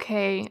 oh,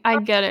 okay, I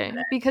get it.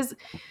 Because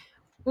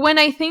when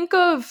I think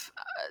of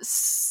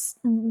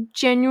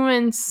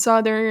genuine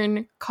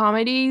Southern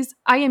comedies,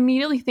 I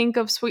immediately think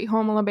of Sweet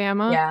Home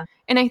Alabama. Yeah.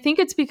 And I think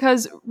it's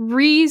because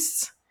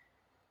Reese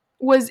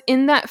was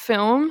in that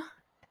film,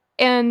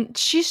 and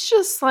she's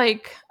just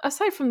like,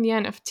 aside from the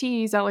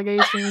NFTs,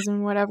 allegations,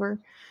 and whatever,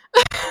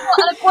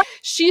 Well, and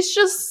she's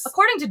just,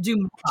 according to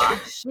Dumas,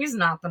 she's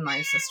not the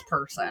nicest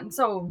person.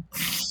 So,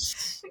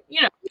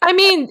 you know. I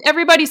mean,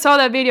 everybody saw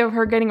that video of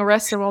her getting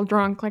arrested while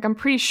drunk. Like, I'm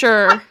pretty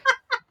sure,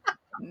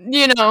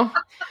 you know,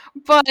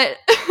 but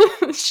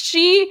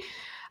she,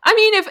 I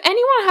mean, if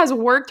anyone has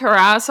worked her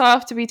ass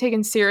off to be taken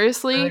Oh, it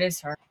seriously,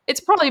 is her. it's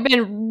probably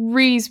been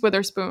Reese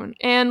Witherspoon.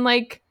 And,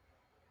 like,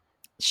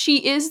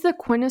 she is the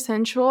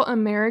quintessential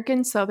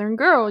American Southern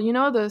girl, you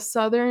know, the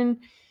Southern,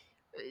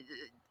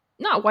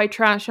 not white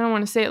trash, I don't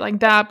want to say it like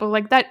that, but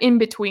like that in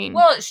between.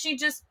 Well, she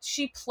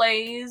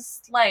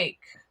plays, like,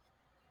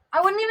 I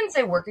wouldn't even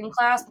say working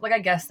class, but, like, I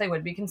guess they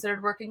would be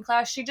considered working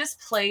class. She just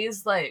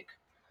plays, like,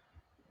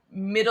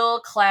 middle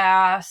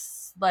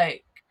class,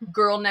 like,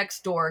 girl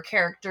next door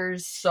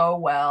characters so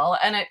well.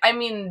 And I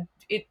mean,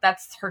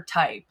 that's her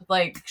type.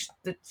 Like,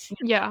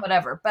 Yeah.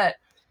 whatever. But,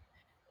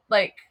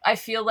 like, I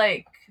feel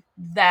like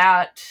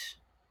that,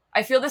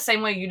 I feel the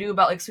same way you do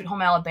about, like, Sweet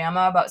Home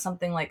Alabama, about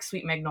something like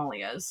Sweet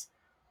Magnolias,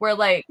 where,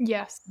 like,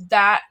 Yes.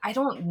 that, I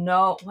don't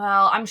know,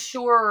 well, I'm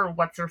sure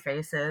what's her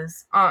face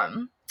is.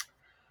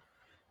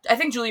 I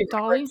think Julia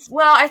Dolly? Roberts.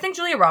 Well, I think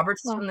Julia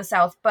Roberts is Well, from the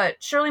South,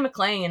 but Shirley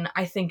MacLaine,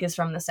 I think, is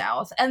from the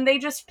South. And they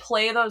just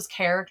play those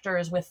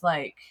characters with,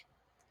 like,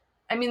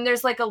 I mean,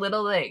 there's, like, a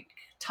little, like,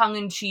 tongue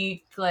in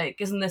cheek, like,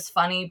 isn't this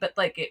funny? But,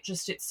 like, it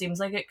seems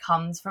like it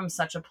comes from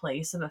such a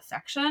place of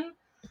affection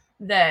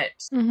that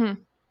mm-hmm.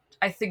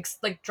 I think,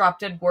 like, Drop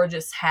Dead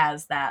Gorgeous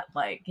has that,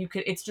 like,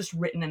 it's just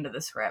written into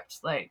the script.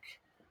 Like,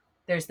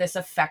 there's this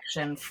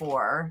affection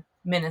for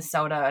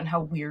Minnesota and how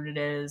weird it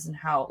is and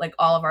how, like,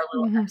 all of our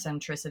little Mm-hmm.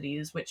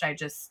 eccentricities, which I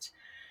just,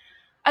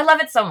 I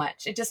love it so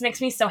much. It just makes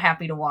me so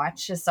happy to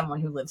watch as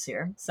someone who lives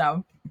here.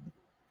 So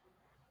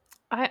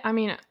I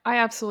mean, I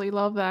absolutely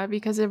love that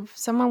because if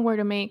someone were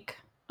to make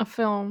a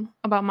film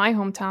about my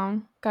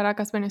hometown,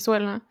 Caracas,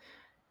 Venezuela,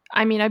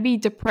 I mean, I'd be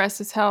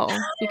depressed as hell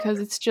because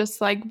it's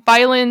just like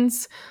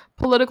violence,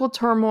 political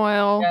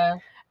turmoil, yeah,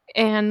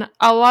 and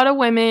a lot of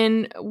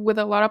women with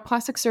a lot of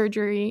plastic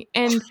surgery.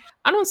 And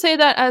I don't say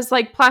that as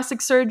like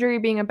plastic surgery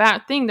being a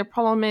bad thing. The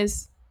problem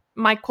is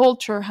my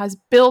culture has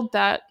built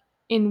that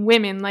in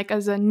women like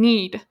as a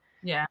need,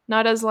 yeah.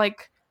 not as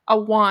like a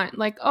want,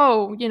 like,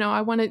 oh,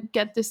 I want to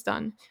get this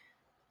done.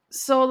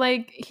 So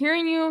like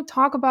hearing you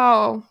talk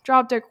about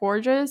Drop Dead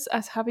Gorgeous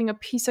as having a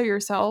piece of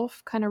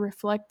yourself kind of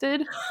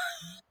reflected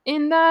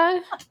in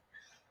that,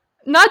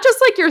 not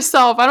just like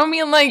yourself. I don't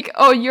mean like,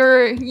 oh,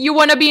 you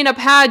want to be in a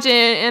pageant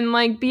and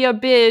like be a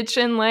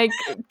bitch and like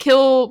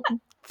kill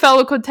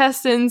fellow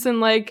contestants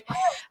and like,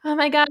 oh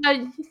my god,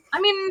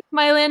 I mean,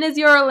 my land is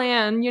your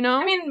land,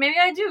 maybe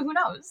I do. Who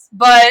knows?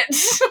 But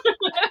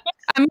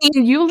I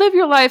mean, you live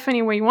your life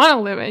any way you want to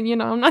live it,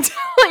 I'm not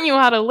telling you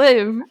how to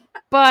live,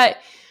 but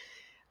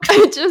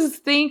I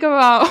just think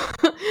about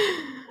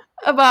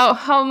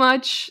how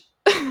much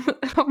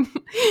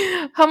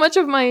how much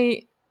of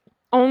my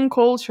own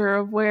culture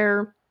of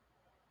where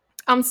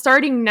I'm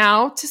starting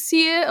now to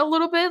see it a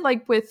little bit,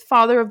 like with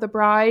Father of the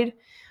Bride,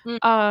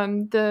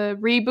 mm, the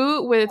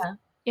reboot with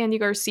yeah, Andy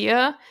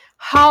Garcia,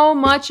 how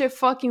much it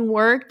fucking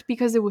worked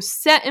because it was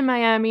set in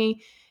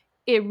Miami.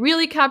 It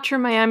really captured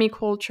Miami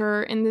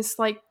culture in this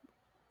like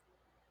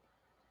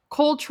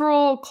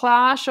cultural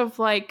clash of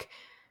like,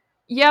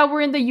 yeah,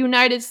 we're in the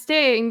United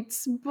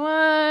States,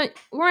 but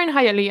we're in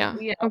Hialeah.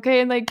 yeah,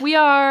 Okay, like we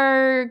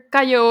are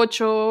Calle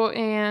Ocho,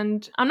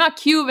 and I'm not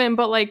Cuban,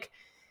 but like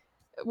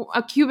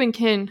a Cuban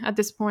kin at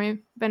this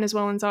point.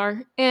 Venezuelans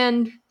are,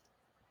 and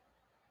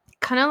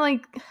kind of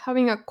like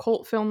having a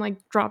cult film like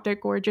Drop Dead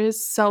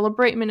Gorgeous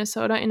celebrate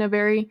Minnesota in a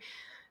very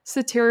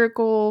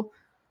satirical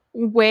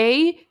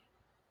way.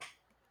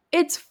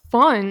 It's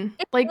fun.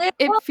 Like well,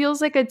 it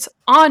feels like it's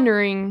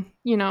honoring,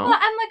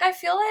 and like I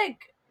feel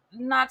like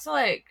not to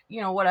like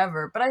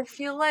whatever, but I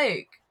feel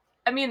like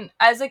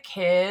as a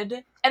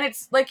kid, and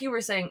it's like you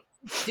were saying,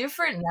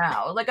 different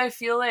now. Like I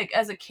feel like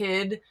as a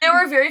kid, there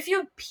were very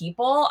few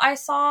people I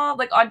saw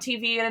like on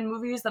TV and in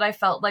movies that I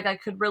felt like I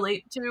could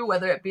relate to,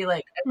 whether it be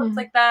like I looked Mhm.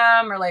 like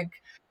them or like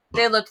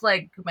they looked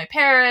like my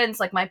parents.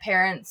 Like my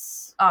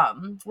parents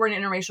were in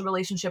an interracial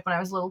relationship when I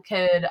was a little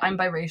kid. I'm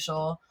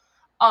biracial.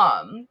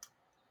 Um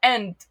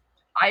and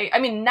I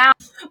mean now,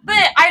 but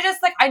I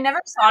just like I never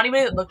saw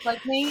anybody that looked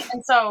like me,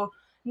 and so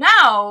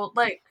now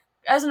like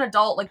as an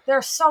adult, like there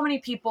are so many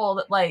people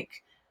that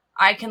like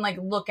I can like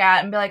look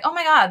at and be like, oh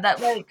my god,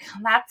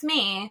 that's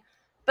me.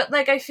 But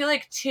like I feel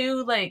like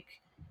too like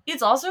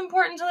it's also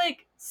important to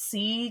like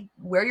see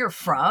where you're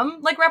from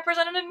like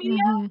represented in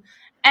media. Mhm.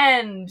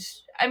 And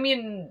I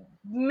mean,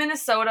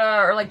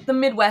 Minnesota or like the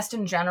Midwest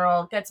in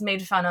general gets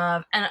made fun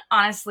of, and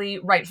honestly,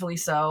 rightfully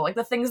so. Like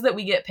the things that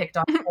we get picked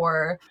on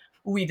for,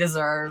 we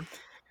deserve.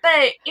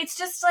 But it's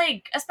just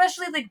like,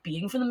 especially like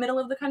being from the middle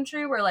of the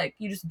country where like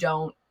you just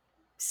don't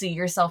see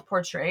yourself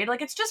portrayed.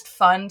 Like it's just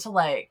fun to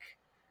like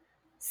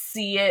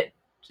see it.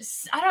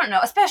 Just, I don't know,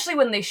 especially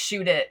when they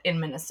shoot it in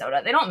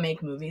Minnesota. They don't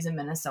make movies in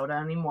Minnesota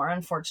anymore,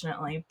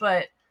 unfortunately.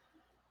 But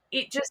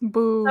it just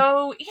Boo.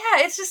 so yeah,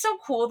 it's just so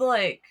cool to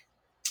like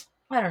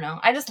I don't know.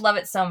 I just love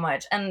it so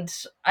much. And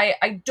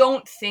I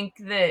don't think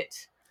that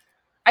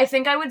I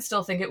think I would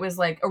still think it was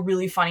like a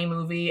really funny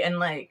movie and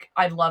like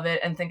I'd love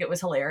it and think it was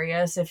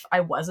hilarious if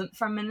I wasn't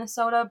from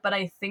Minnesota, but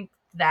I think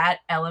that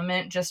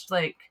element just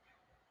like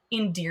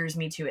endears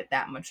me to it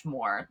that much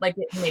more. Like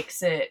it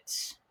makes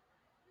it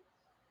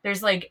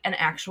there's like an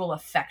actual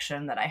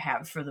affection that I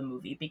have for the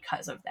movie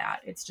because of that.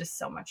 It's just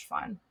so much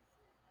fun.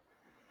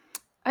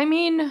 I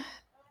mean,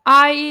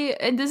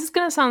 and this is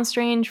going to sound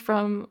strange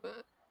from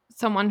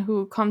someone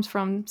who comes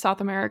from South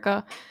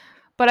America,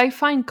 but I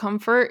find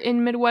comfort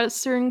in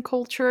Midwestern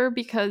culture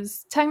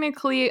because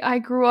technically I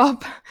grew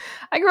up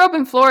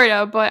in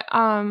Florida, but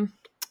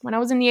when I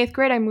was in the 8th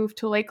grade I moved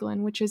to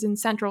Lakeland, which is in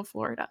Central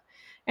Florida.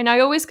 And I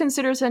always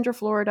consider Central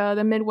Florida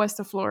the Midwest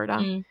of Florida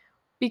Mm.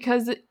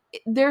 because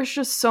there's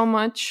just so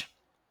much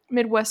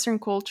Midwestern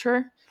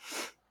culture,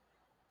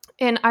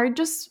 and I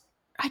just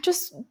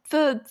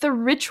the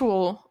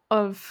ritual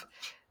of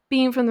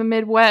being from the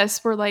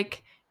Midwest where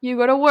like you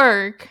go to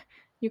work,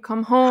 you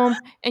come home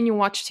and you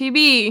watch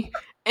TV.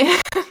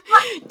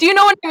 Do you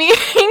know what I mean?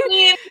 I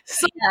mean,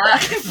 So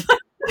yeah.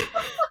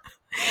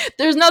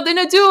 there's nothing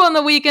to do on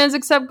the weekends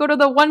except go to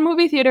the one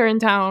movie theater in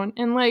town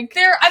and like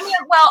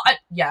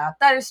Yeah,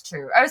 that is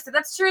true. I was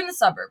that's true in the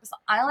suburbs.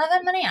 I live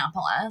in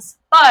Minneapolis,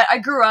 but I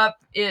grew up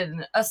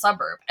in a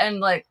suburb, and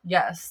like,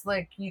 yes,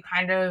 like you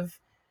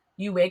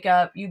wake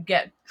up, you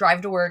get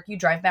drive to work, you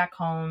drive back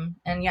home,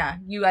 and yeah,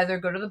 you either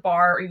go to the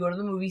bar or you go to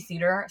the movie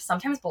theater.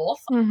 Sometimes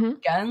both on mhm.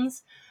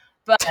 weekends,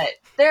 but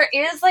there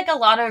is like a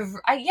lot of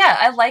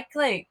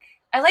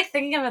I like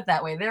thinking of it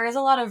that way. There is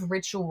a lot of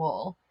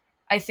ritual,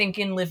 I think,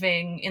 in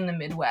living in the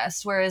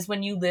Midwest. Whereas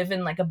when you live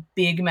in like a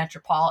big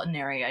metropolitan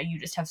area, you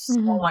just have so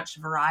Mm-hmm. much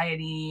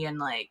variety and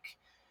like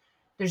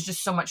there's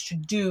just so much to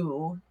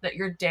do that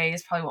your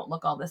days probably won't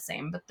look all the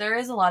same. But there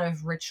is a lot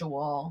of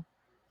ritual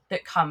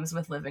that comes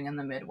with living in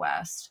the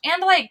Midwest.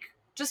 And like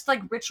just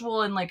like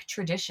ritual and like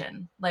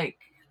tradition. Like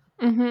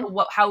Mm-hmm.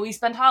 how we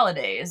spend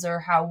holidays or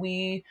how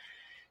we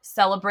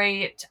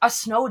celebrate a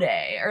snow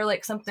day or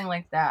like something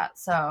like that.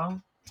 So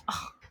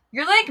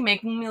you're like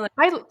making me like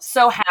I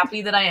so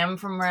happy that I am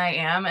from where I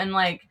am and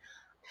like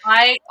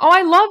I Oh,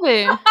 I love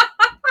it.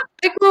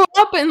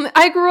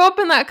 I grew up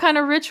in that kind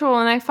of ritual,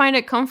 and I find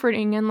it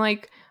comforting. And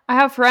like, I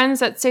have friends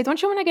that say,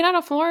 "Don't you want to get out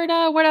of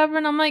Florida, whatever?"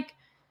 And I'm like,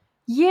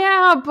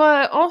 "Yeah,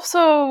 but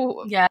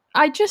also, yeah,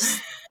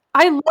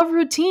 I love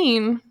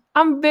routine.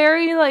 I'm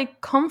very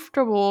like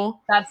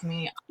comfortable that's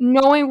me,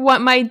 knowing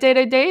what my day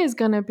to day is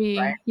gonna right?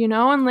 be, you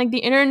know." And like, the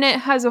internet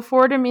has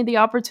afforded me the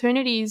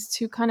opportunities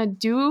to kind of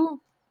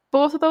do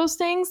both of those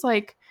things,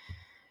 like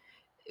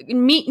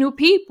meet new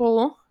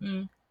people,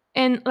 Mm.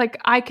 and like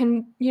I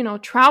can,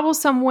 travel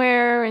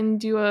somewhere and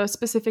do a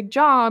specific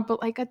job,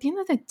 but like at the end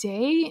of the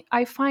day,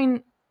 I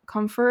find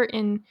comfort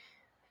in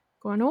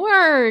going to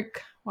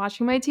work,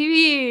 watching my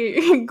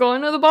TV,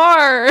 going to the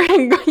bar.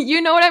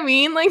 You know what I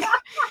mean? Like,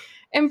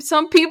 and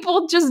some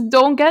people just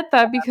don't get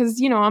that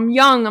because, I'm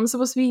young, I'm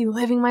supposed to be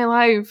living my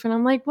life, and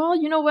I'm like, well,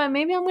 you know what,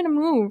 maybe I'm going to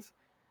move.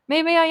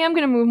 Maybe I am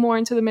going to move more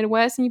into the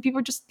Midwest, and you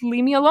people just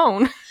leave me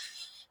alone.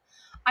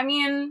 I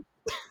mean,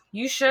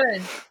 you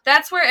should.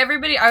 That's where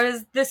everybody.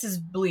 This is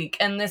bleak,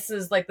 and this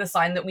is like the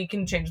sign that we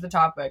can change the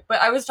topic.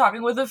 But I was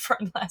talking with a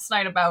friend last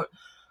night about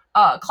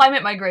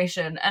climate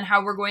migration and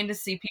how we're going to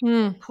see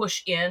people Hmm.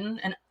 push in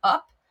and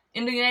up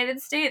into the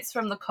United States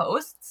from the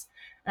coasts.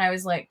 And I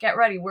was like, get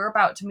ready. We're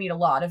about to meet a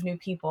lot of new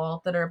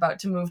people that are about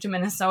to move to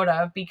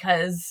Minnesota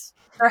because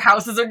their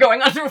houses are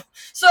going under.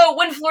 So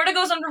when Florida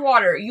goes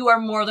underwater, you are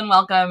more than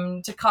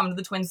welcome to come to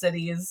the Twin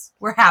Cities.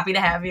 We're happy to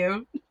have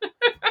you.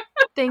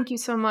 Thank you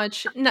so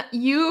much.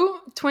 You,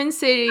 Twin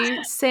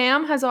City,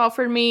 Sam has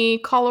offered me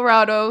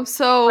Colorado, I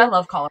so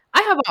love Colorado.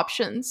 I have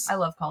options. I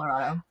love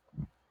Colorado.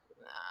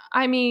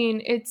 I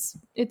mean, it's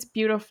It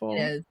beautiful.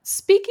 is.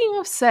 Speaking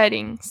of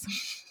settings,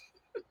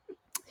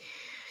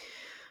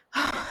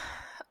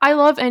 I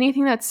love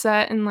anything that's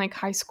set in like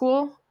high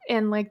school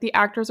and like the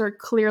actors are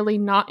clearly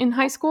not in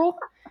high school.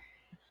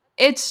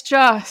 It's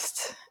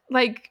just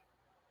like,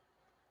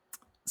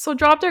 so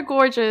Drop Dead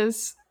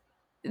Gorgeous,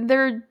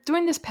 they're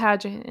doing this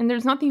pageant and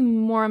there's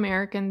nothing more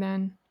American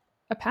than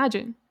a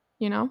pageant,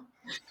 you know?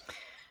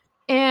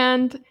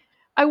 And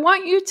I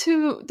want you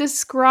to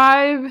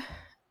describe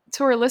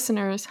to our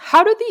listeners,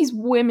 how do these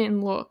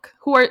women look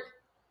who are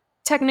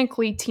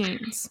technically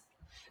teens?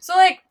 So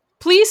like,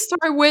 Please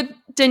start with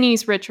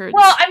Denise well, Richards.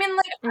 I mean,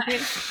 like,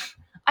 Okay.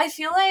 I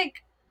feel like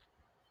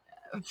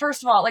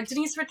first of all, like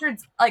Denise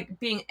Richards,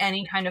 like being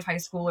any kind of high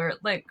schooler,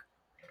 like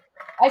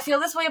I feel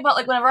this way about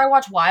like whenever I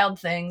watch Wild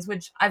Things,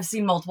 which I've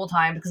seen multiple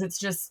times because it's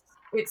just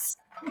it's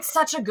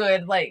such a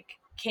good like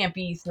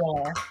campy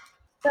thriller.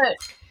 But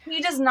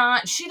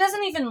she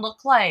doesn't even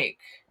look like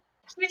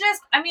she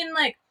just I mean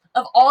like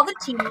of all the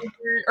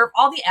teenagers or of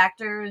all the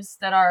actors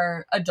that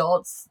are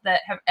adults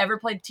that have ever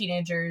played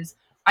teenagers,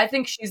 I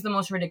think she's the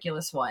most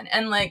ridiculous one.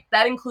 And like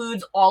that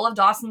includes all of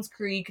Dawson's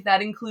Creek,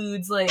 that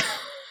includes like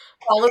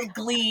all of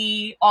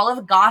Glee, all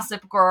of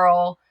Gossip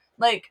Girl.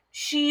 Like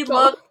she Go,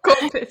 looks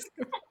go Piss.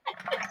 and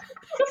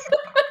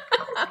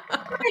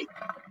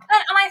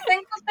I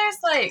think that there's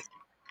like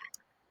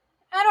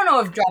I don't know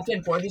if Drop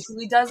Dead Gorgeous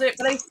really does it,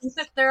 but I think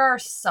that there are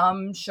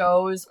some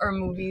shows or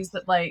movies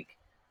that like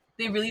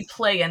they really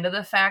play into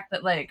the fact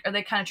that like or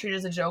they kind of treat it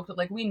as a joke that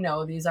like we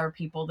know these are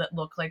people that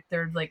look like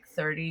they're like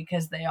 30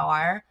 because they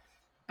are,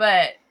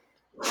 but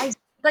I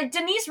like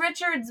Denise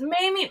Richards,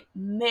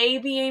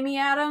 maybe Amy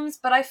Adams,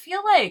 but I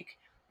feel like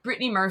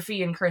Brittany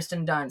Murphy and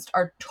Kirsten Dunst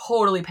are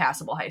totally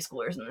passable high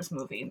schoolers in this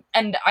movie,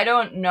 and I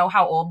don't know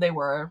how old they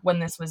were when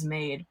this was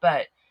made,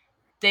 but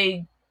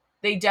they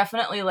they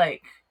definitely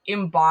like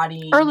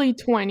embody Early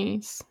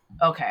 20s.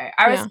 okay.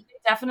 Yeah.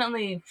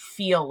 Definitely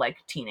feel like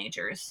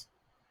teenagers,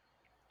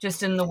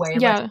 just in the way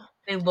like Yeah.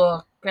 they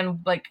look and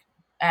like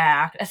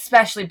act,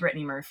 especially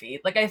Brittany Murphy.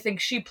 Like I think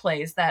she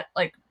plays that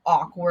like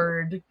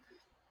awkward,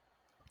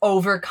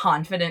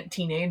 overconfident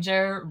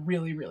teenager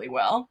really, really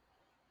well.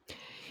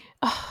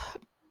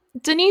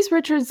 Denise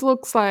Richards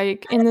looks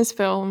like in this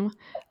film,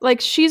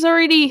 like she's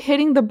already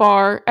hitting the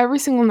bar every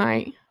single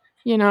night.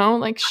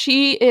 Like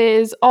she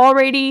is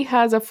already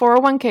has a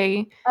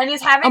 401k,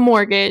 And a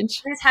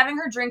mortgage is having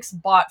her drinks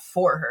bought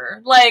for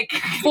her. Like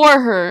for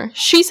her.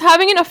 She's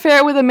having an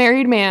affair with a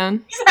married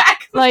man.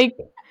 exactly. Like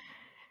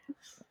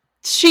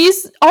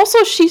she's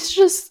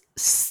just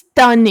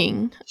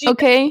stunning. She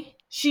Okay?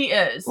 she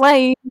is.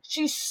 Like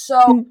She's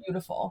so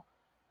beautiful.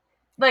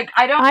 Like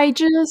I don't I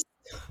just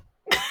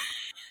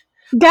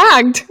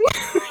gagged.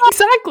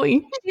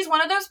 Exactly. she's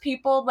one of those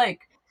people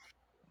like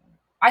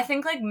I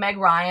think like Meg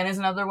Ryan is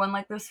another one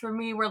like this for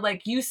me where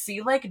like you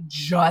see like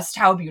just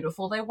how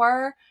beautiful they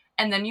were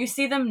and then you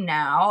see them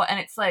now and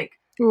it's like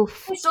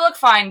Oof. They still look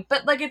fine,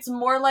 but like it's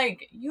more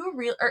like you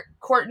real or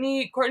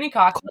Courtney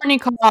Cox Courtney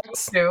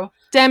Cox, too.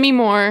 Demi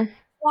Moore,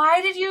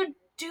 Why did you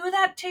do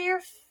that to your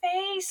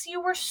face?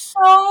 You were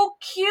so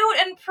cute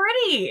and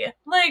pretty.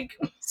 Like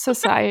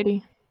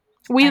society.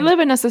 We I know. live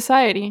in a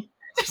society.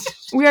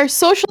 We are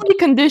socially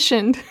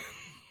conditioned.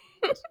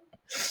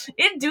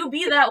 It do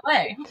be that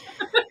way.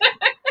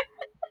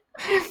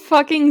 It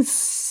fucking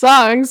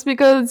sucks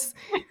because,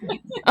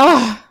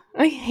 oh,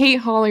 I hate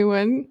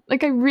Hollywood.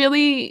 Like, I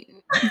really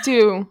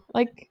do.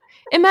 Like,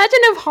 imagine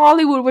if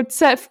Hollywood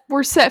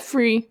were set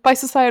free by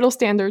societal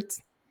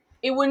standards.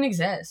 It wouldn't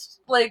exist.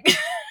 Like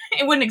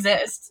it wouldn't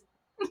exist.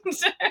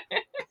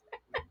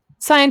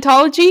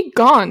 Scientology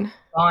gone,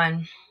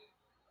 Gone.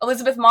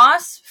 Elizabeth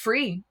Moss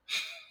free.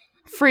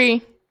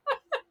 free,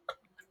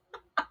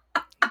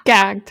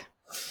 gagged.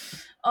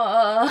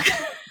 I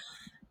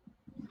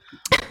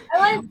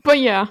like But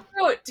yeah,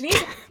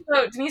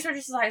 Denise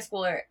Richards is a high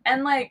schooler,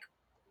 and like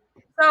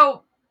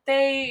so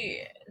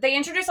they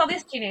introduce all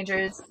these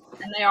teenagers,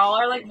 and they all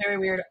are like very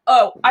weird.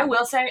 Oh, I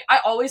will say I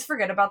always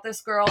forget about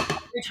this girl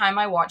every time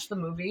I watch the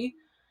movie,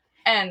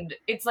 and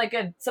it's like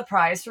a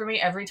surprise for me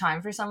every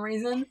time for some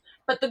reason.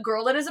 But the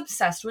girl that is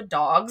obsessed with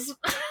dogs,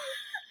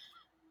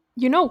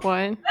 you know what?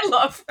 I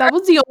love her. That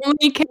was the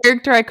only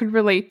character I could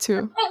relate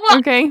to. Well,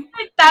 Okay,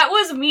 that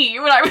was me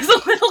when I was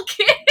a little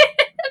kid.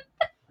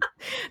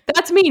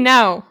 that's me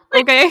now.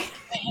 Like Okay,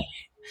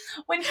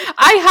 when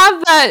I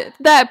have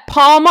that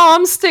Paw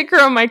Mom sticker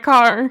on my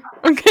car.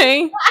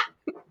 Okay,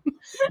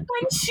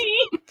 when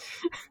she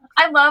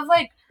I love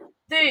like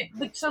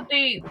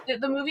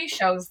the movie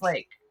shows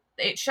like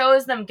it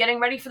shows them getting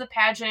ready for the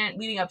pageant,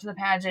 leading up to the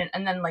pageant,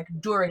 and then like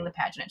during the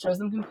pageant it shows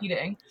them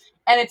competing.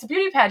 And it's a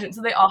beauty pageant,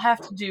 so they all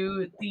have to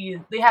do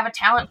they have a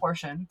talent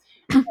portion.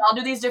 They all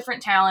do these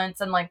different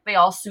talents and like they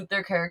all suit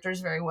their characters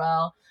very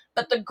well.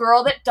 But the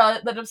girl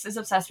that is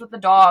obsessed with the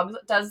dogs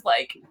does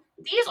like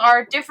these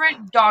are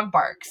different dog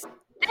barks.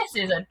 This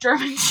is a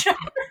German Shepherd,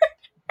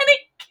 and it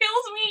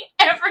kills me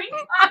every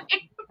time.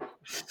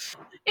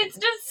 It's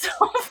just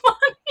so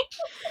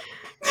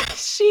funny.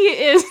 she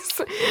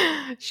is.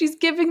 She's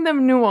giving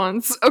them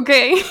nuance.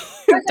 Okay,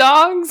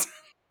 dogs.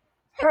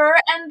 Her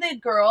and the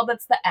girl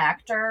that's the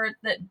actor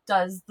that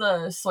does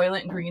the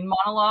Soylent Green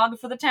monologue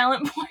for the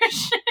talent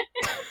portion.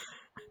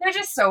 They're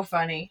just so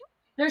funny.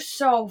 They're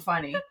so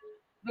funny.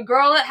 The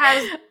girl that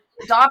has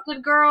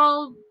adopted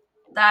girl,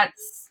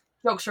 that's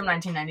jokes from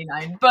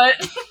 1999. But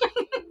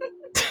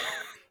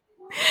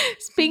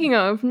Speaking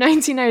of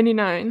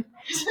 1999,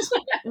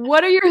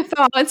 what are your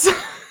thoughts?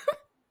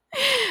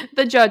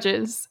 The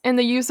judges and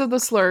the use of the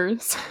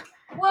slurs.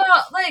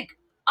 well, like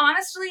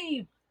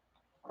honestly,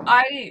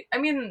 I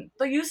mean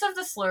the use of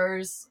the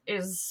slurs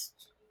is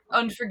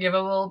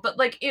unforgivable, but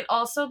like it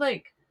also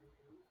like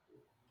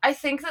I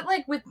think that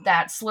like with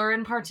that slur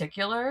in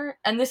particular,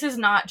 and this is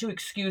not to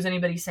excuse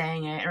anybody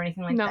saying it or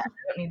anything like No. that. I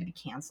don't need to be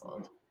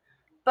canceled.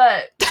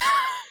 But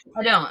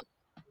I don't.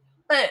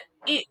 But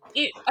it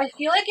I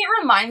feel like it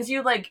reminds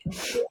you like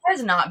it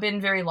has not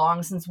been very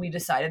long since we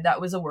decided that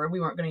was a word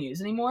we weren't going to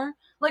use anymore.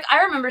 Like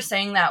I remember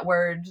saying that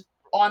word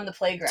on the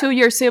playground. To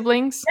your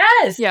siblings?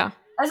 Yes. Yeah.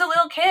 As a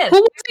little kid.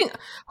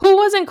 Who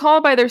wasn't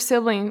called by their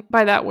sibling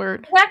by that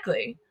word?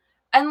 Exactly.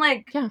 And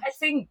like Yeah.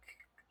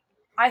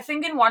 I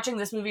think in watching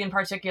this movie in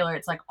particular,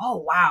 it's like, oh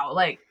wow,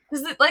 like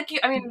because like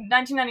I mean,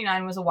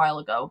 1999 was a while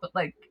ago, but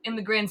like in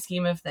the grand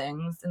scheme of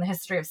things, in the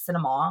history of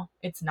cinema,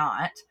 it's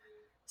not.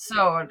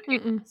 So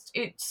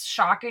it's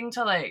shocking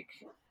to like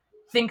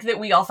think that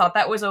we all thought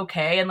that was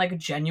okay and like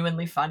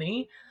genuinely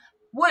funny.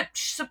 What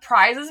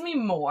surprises me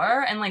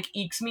more and like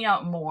ekes me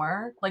out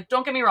more, like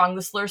don't get me wrong,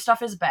 the slur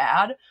stuff is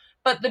bad,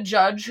 but the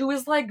judge who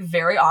is like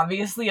very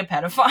obviously a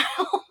pedophile.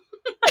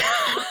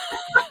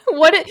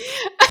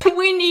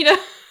 We need a.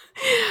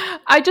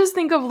 I just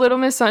think of Little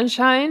Miss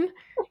Sunshine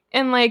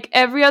and like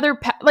every other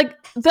like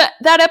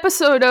that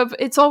episode of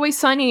It's Always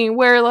Sunny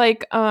where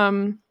like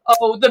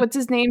what's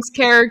his name's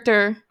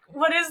character?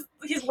 What is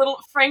his little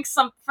Frank's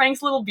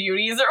Little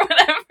Beauties or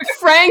whatever?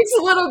 Frank's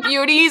Little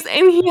Beauties,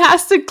 and he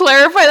has to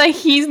clarify that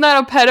he's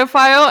not a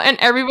pedophile, and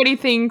everybody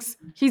thinks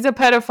he's a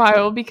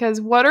pedophile because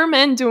what are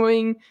men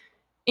doing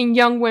in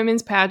young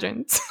women's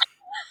pageants?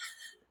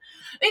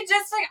 It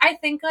just like I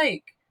think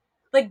like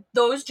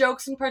those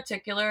jokes in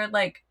particular,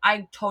 like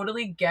I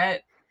totally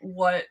get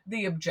what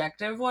the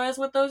objective was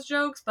with those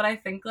jokes, but I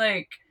think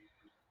like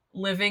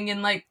living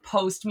in like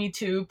post Me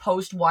Too,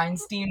 post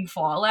Weinstein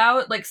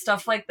fallout, like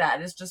stuff like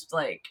that is just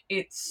like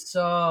it's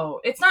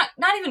not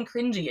even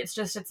cringy.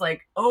 It's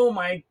like, oh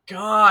my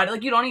god,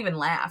 like you don't even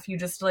laugh. You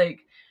just like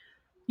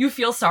you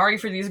feel sorry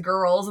for these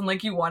girls and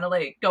like you want to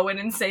like go in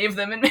and save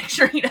them and make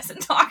sure he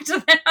doesn't talk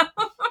to them.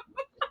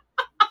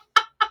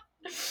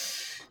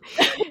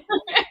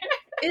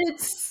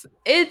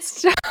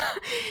 it's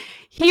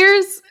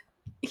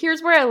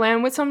here's where I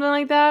land with something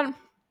like that.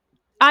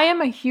 I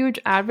am a huge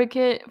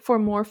advocate for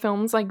more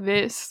films like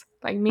this,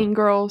 like Mean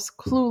Girls,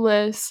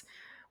 Clueless,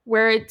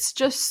 where it's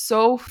just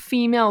so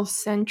female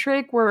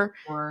centric, where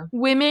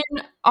women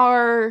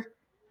are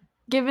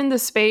given the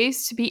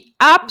space to be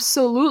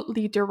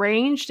absolutely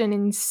deranged and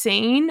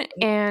insane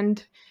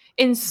and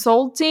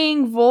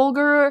insulting,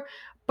 vulgar,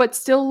 but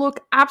still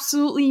look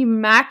absolutely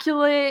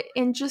immaculate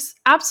and just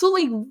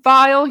absolutely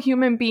vile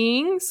human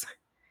beings.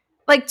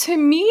 Like, to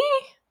me,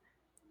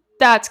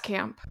 that's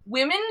camp.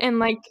 Women And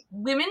like,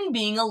 women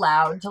being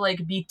allowed to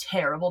like be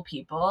terrible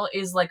people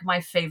is like my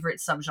favorite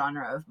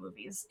subgenre of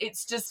movies.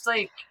 It's just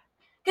like,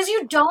 because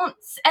you don't,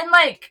 and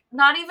like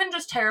not even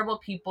just terrible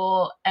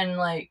people and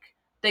like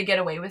they get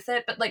away with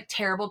it, but like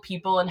terrible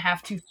people and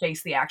have to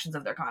face the actions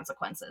of their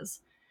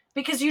consequences,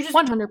 because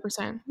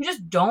 100%. you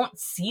just don't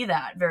see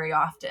that very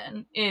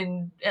often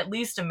in at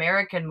least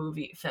American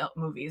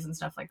movies and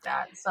stuff like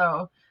that.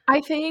 So I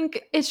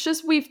think it's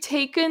just we've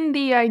taken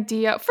the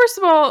idea. First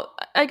of all,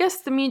 I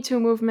guess the Me Too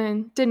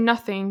movement did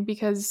nothing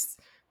because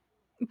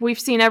we've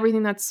seen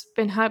everything that's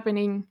been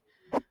happening,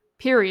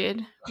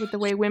 period, with the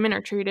way women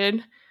are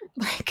treated.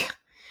 Like,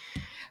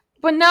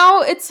 but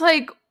now it's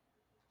like,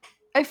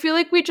 I feel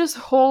like we just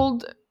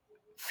hold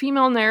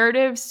female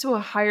narratives to a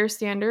higher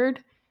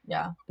standard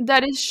yeah,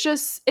 that is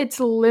just, it's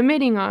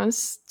limiting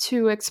us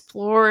to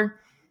explore,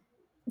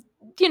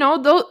 you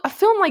know, though a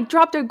film like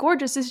Drop Dead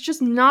Gorgeous is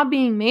just not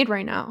being made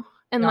right now.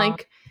 And no,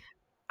 like,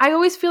 I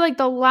always feel like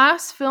the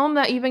last film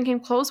that even came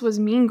close was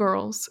Mean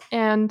Girls,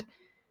 and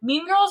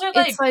Mean Girls are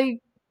it's like like,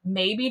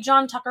 maybe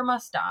John Tucker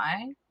Must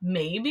Die,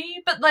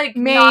 maybe, but like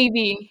not,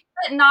 maybe.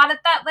 but not at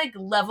that like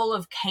level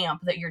of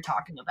camp that you're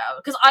talking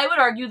about. Because I would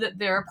argue that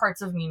there are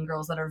parts of Mean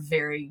Girls that are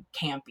very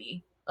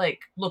campy.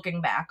 Like looking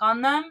back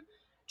on them,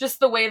 just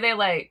the way they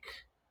like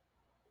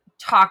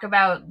talk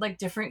about like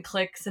different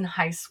cliques in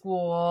high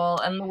school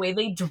and the way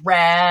they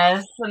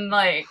dress and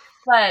like,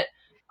 but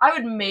I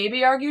would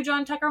maybe argue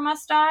John Tucker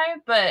Must Die,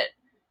 but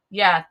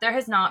yeah, there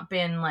has not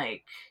been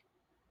like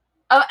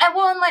and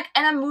well, and like,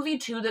 and a movie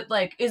too that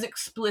like is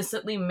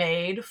explicitly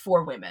made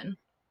for women.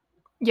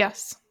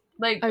 Yes,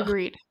 Like, ugh,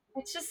 agreed.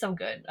 it's just so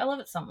good. I love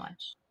it so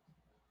much.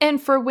 And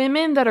for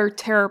women that are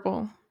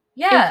terrible,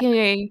 Yeah.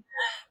 aka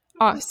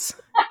us,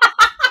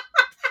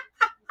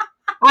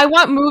 I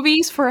want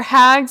movies for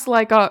hags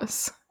like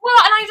us. Well,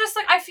 and I just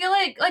like, I feel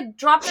like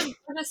Drop Dead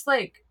just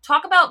like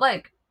talk about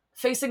like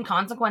facing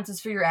consequences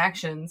for your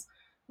actions.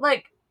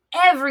 Like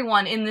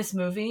everyone in this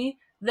movie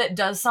that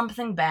does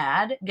something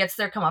bad gets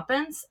their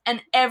comeuppance,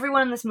 and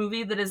everyone in this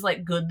movie that is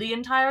like good the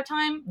entire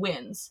time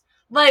wins.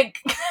 Like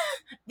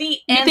the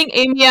You end. think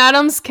Amy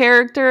Adams'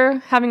 character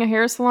having a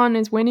hair salon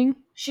is winning?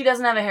 She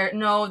doesn't have a hair.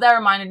 No, that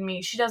reminded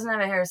me. She doesn't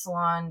have a hair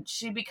salon.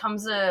 She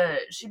becomes a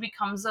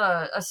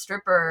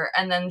stripper,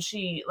 and then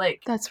she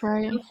like That's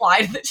right.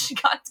 implied that she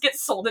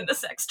gets sold into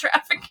sex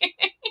trafficking.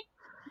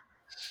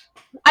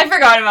 I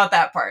forgot about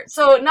that part.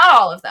 So not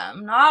all of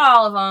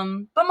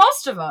them, but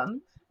most of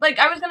them. Like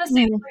I was gonna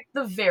say, Mm. like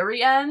the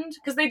very end,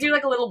 because they do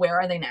like a little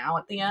 "Where Are They Now"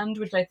 at the end,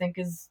 which I think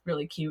is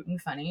really cute and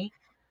funny.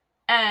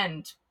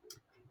 And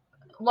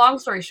long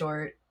story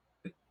short,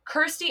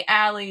 Kirstie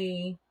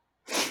Alley.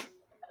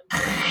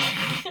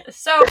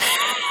 so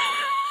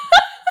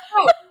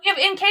if,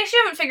 in case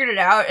you haven't figured it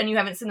out and you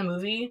haven't seen the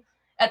movie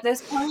at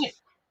this point,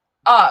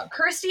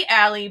 Kirstie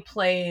Alley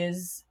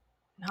plays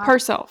not,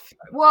 Herself.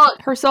 well,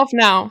 Herself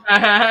now.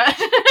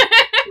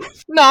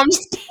 No, I'm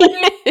just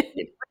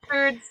kidding.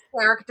 Richard's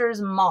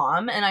character's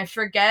mom, and I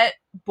forget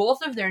both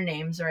of their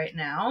names right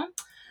now.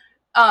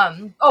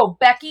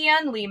 Becky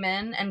Ann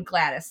Lehman and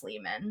Gladys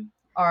Lehman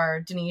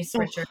are Denise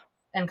Richards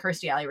and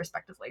Kirstie Alley,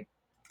 respectively.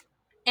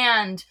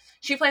 And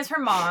she plays her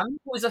mom,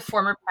 who is a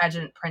former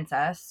pageant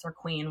princess or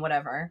queen,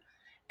 whatever.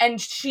 And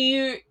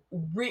she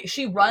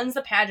runs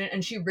the pageant,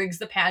 and she rigs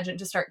the pageant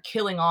to start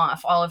killing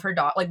off all of her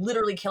like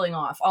literally killing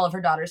off all of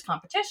her daughter's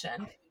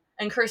competition.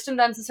 And Kirsten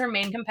Dunst is her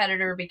main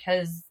competitor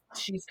because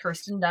she's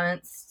Kirsten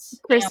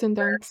Dunst, Kristen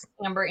Dunst.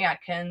 Amber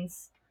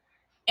Atkins,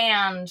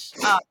 and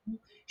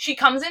she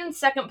comes in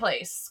second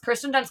place.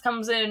 Kirsten Dunst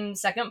comes in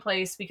second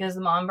place because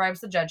the mom bribes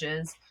the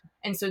judges.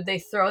 And so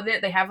they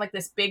have like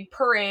this big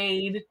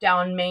parade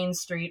down Main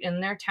Street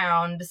in their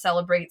town to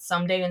celebrate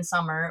someday in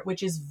summer,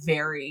 which is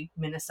very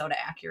Minnesota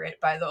accurate,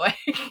 by the way.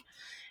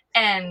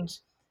 And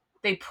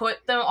they put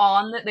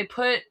they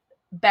put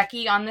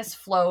Becky on this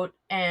float,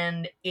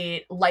 and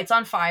it lights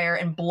on fire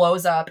and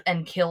blows up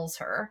and kills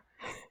her.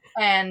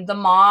 And the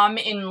mom,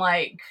 in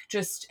like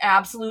just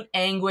absolute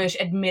anguish,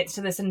 admits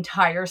to this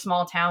entire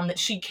small town that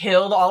she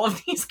killed all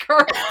of these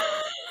girls.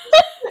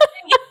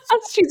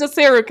 She's a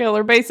serial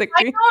killer, I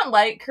basically. don't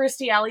like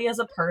Kirstie Alley as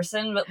a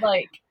person, but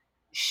like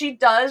she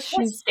does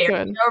She's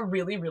hysteria good.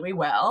 really, really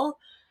well.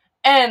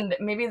 And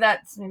maybe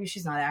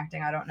she's not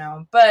acting, I don't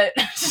know. But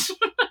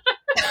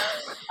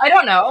I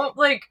don't know.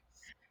 Like,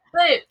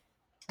 but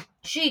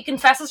she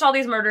confesses to all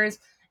these murders,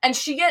 and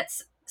she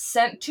gets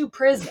sent to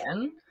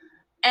prison.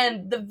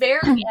 And the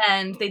very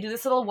end, they do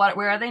this little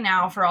 "Where Are They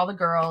Now" for all the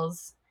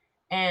girls.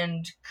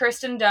 And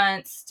Kirsten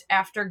Dunst,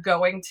 after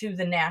going to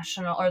the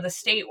national or the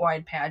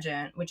statewide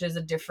pageant, which is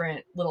a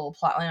different little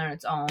plotline on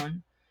its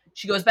own,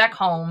 she goes back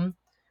home,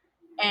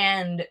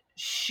 and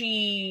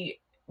she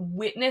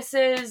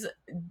witnesses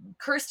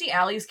Kirstie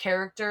Alley's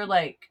character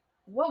like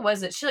what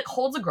was it? She like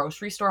holds a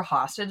grocery store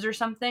hostage or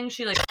something.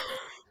 She like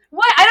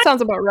what? I don't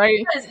Sounds about right.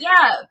 know.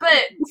 Yeah,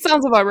 but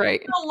Sounds about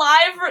right.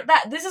 the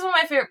that this is one of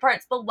my favorite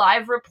parts. The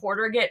live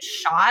reporter gets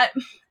shot,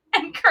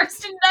 and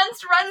Kirsten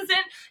Dunst runs in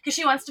because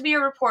she wants to be a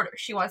reporter.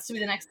 She wants to be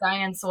the next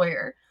Diane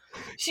Sawyer.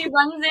 She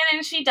runs in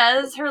and she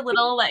does her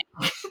little like.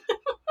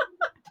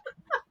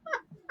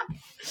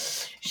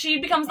 She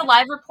becomes the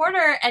live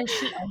reporter, and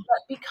she ends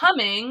up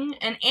becoming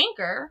an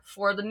anchor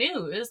for the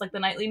news, like the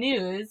nightly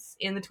news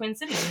in the Twin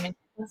Cities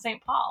in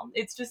St. Paul.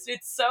 It's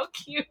so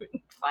cute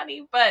and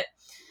funny, but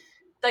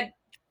like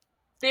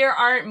there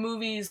aren't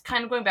movies,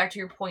 kind of going back to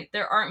your point,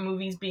 there aren't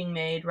movies being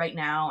made right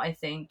now, I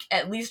think,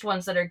 at least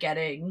ones that are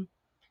getting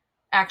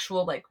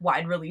actual like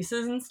wide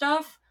releases and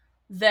stuff,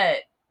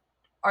 that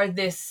are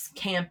this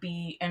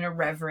campy and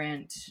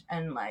irreverent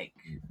and like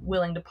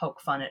willing to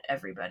poke fun at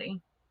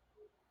everybody.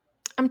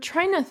 I'm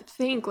trying to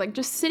think, like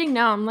just sitting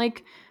down, I'm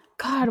like,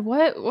 God,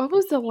 what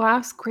was the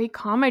last great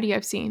comedy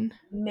I've seen?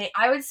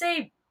 I would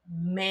say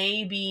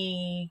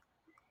maybe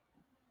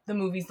the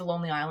movies The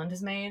Lonely Island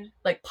has made,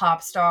 like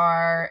Pop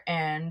Star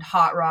and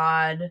Hot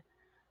Rod.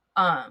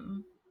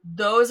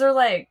 Those are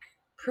like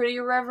pretty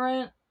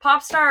irreverent.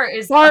 Pop Star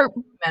is a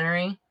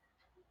documentary.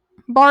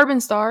 Barb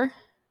and Star.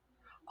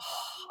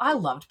 Oh, I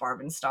loved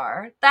Barb and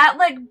Star. That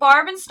like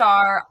Barb and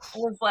Star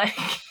was like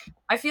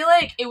I feel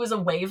like it was a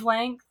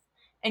wavelength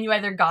and you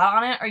either got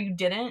on it or you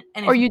didn't.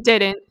 And or you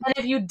didn't. And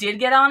if you did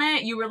get on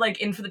it, you were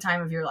like in for the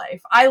time of your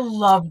life. I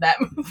love that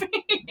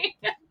movie.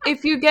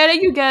 If you get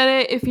it, you get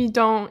it. If you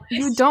don't,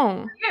 you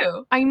don't.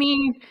 You. I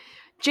mean,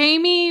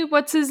 Jamie,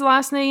 what's his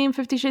last name?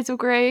 50 Shades of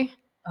Grey?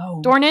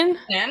 Oh. Dornan?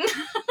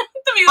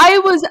 I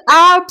was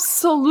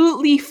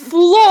absolutely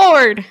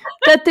floored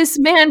that this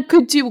man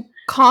could do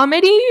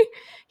comedy.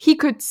 He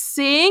could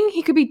sing.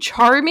 He could be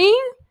charming.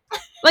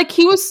 Like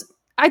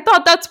I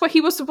thought that's what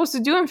he was supposed to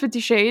do in 50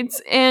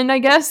 Shades. And I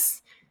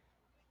guess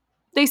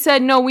they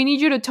said, no, we need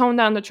you to tone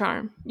down the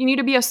charm. You need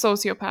to be a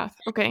sociopath,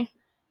 okay?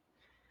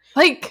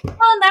 Like,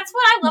 well, and that's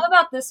what I love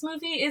about this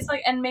movie is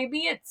like, and maybe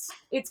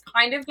it's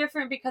kind of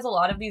different because a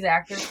lot of these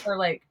actors are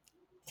like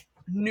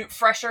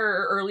fresher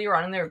or earlier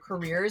on in their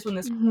careers when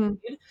this was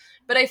made.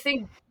 But I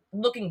think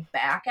looking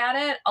back at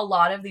it, a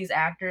lot of these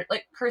actors,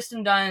 like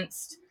Kirsten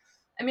Dunst,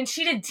 I mean,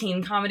 she did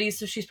teen comedies,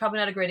 so she's probably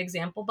not a great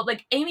example. But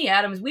like Amy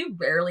Adams, we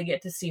rarely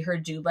get to see her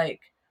do like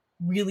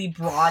really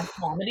broad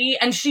comedy,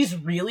 and she's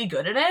really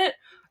good at it.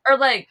 Or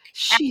like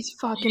she's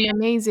fucking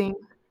amazing.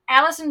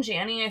 Allison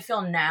Janney, I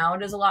feel now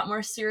does a lot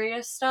more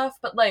serious stuff,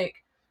 but like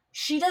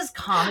she does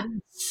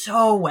comedy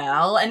so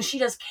well, and she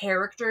does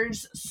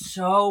characters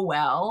so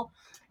well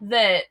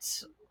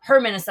that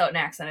her Minnesotan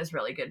accent is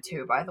really good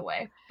too, by the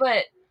way.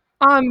 But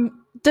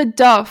the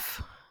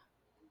Duff.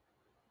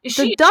 Is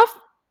the Duff,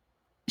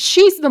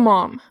 she's the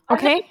mom,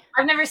 okay?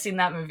 I've never seen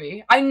that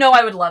movie. I know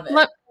I would love it.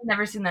 I've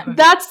never seen that movie.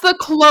 That's the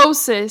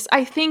closest,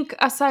 I think,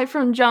 aside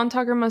from John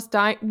Tucker Must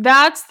Die,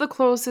 that's the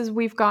closest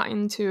we've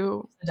gotten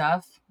to The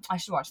Duff. I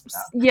should watch The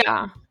Duff.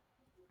 Yeah.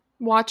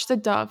 Watch The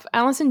Duff.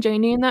 Allison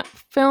Janney in that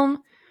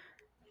film,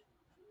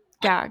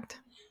 gagged.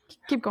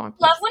 Keep going,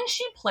 please. Love when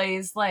she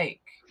plays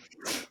like,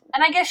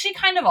 and I guess she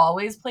kind of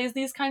always plays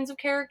these kinds of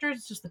characters.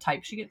 It's just the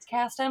type she gets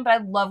cast in. But I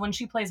love when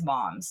she plays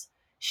moms.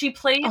 She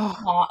plays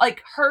mom,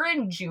 like her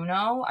in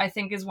Juno, I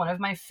think is one of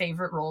my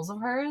favorite roles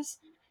of hers.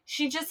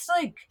 She just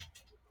like,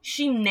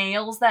 she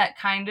nails that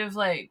kind of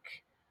like,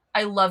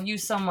 I love you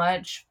so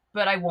much,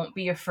 but I won't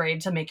be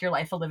afraid to make your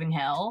life a living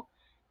hell.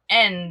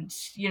 And,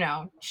 you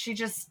know, she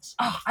just,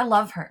 I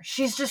love her.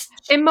 She's just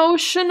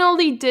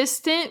emotionally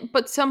distant,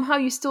 but somehow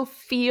you still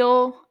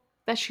feel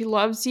that she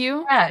loves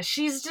you. Yeah,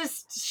 she's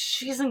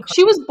incredible.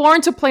 She was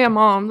born to play a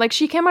mom. Like,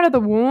 she came out of the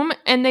womb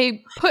and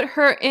they put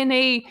her in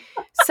a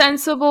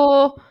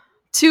sensible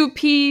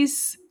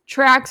 2-piece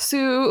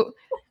tracksuit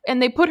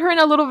and they put her in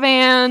a little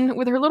van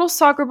with her little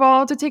soccer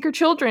ball to take her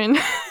children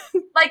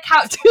like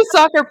how to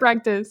soccer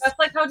practice. That's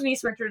like how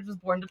Denise Richards was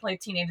born to play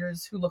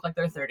teenagers who look like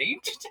they're 30.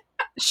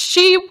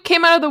 She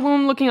came out of the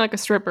womb looking like a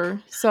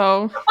stripper.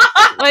 So,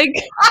 like,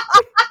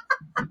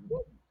 I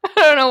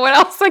don't know what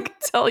else I could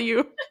tell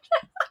you.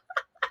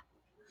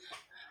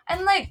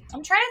 And, like,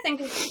 I'm trying to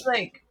think of,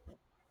 like,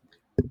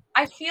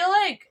 I feel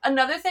like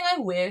another thing I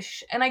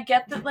wish, and I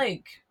get that,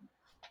 like,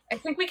 I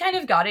think we kind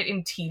of got it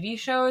in TV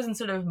shows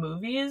instead of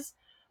movies,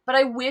 but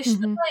I wish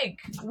that, like,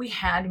 we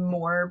had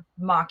more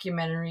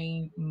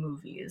mockumentary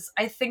movies.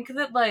 I think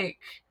that, like,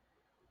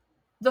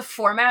 the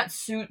format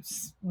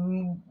suits,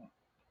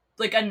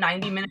 like, a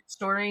 90-minute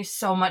story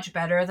so much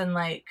better than,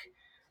 like,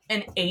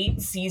 an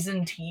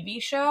 8-season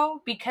TV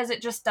show, because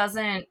it just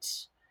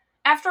doesn't...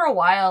 After a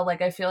while,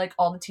 like, I feel like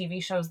all the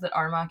TV shows that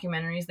are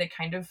mockumentaries, they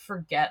kind of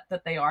forget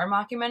that they are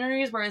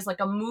mockumentaries, whereas, like,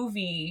 a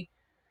movie,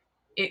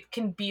 it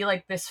can be,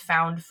 like, this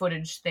found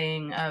footage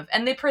thing of...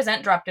 And they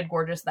present Drop Dead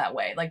Gorgeous that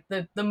way. Like,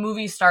 the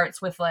movie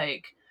starts with,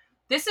 like,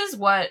 this is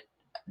what,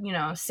 you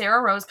know,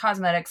 Sarah Rose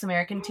Cosmetics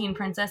American Teen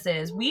Princess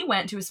is. We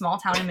went to a small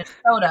town in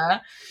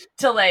Minnesota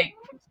to, like,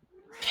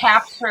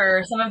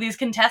 capture some of these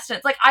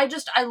contestants. Like, I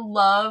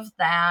love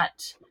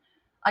that.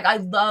 Like, I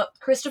love...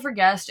 Christopher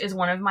Guest is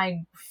one of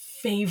my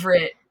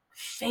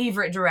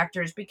favorite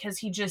directors because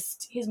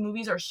his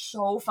movies are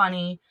so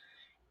funny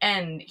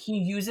and he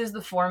uses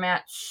the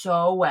format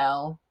so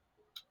well.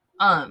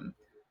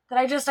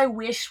 That I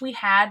wish we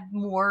had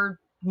more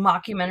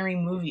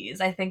mockumentary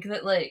movies. I think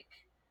that like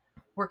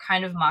we're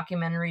kind of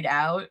mockumentaried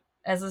out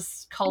as a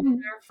culture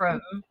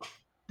from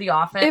The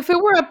Office. If it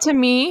were up to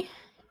me,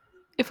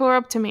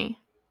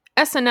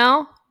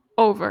 SNL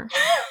over.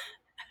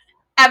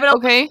 Abbott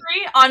Okay?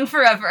 Elementary on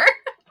forever.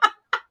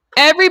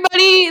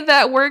 Everybody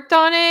that worked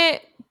on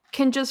it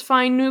can just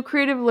find new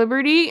creative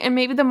liberty, and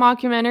maybe the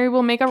mockumentary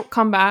will make a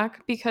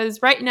comeback, because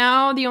right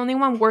now the only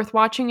one worth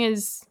watching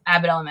is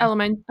Abbott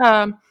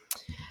Elementary.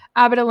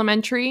 Abbott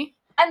Elementary.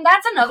 And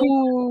that's another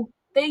Who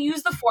they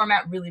use the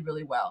format really,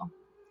 really well.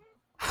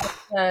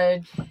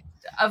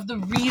 Of the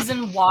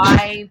reason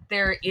why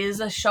there is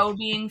a show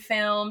being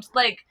filmed.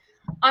 Like,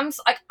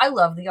 I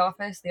love The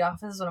Office. The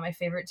Office is one of my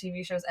favorite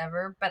TV shows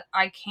ever, but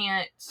I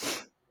can't.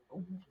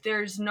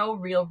 There's no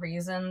real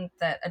reason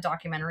that a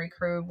documentary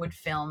crew would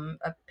film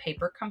a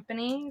paper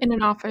company in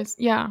an office?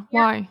 Yeah,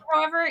 why?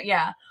 However,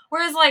 yeah.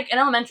 Whereas, like, in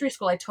elementary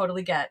school, I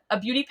totally get. A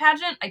beauty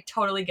pageant, I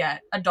totally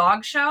get. A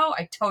dog show,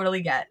 I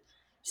totally get.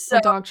 So,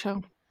 A dog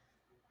show.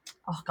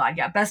 oh god,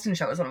 yeah, Best in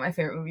Show is one of my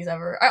favorite movies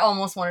ever. I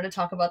almost wanted to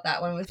talk about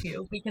that one with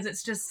you because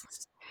it's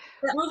just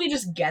that movie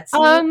just gets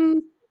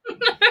me.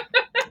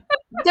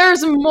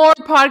 There's more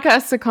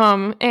podcasts to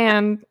come,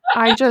 and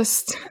I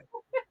just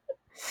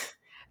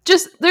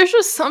there's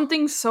just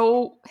something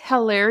so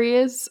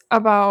hilarious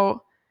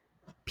about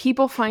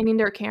people finding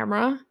their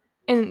camera,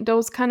 and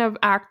those kind of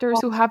actors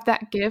who have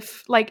that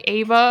gift, like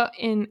Ava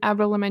in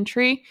Abbott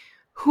Elementary,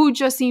 who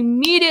just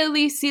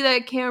immediately see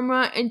that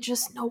camera and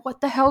just know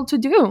what the hell to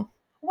do.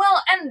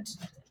 Well, and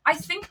I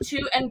think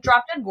too, and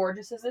Drop Dead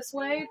Gorgeous is this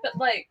way, but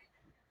like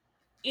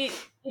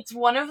it's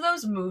one of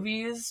those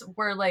movies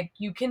where like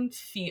you can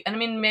feel, and I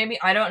mean, maybe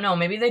I don't know,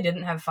 maybe they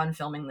didn't have fun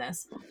filming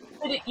this,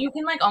 but you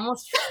can like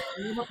almost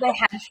feel that they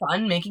had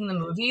fun making the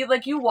movie.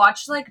 Like you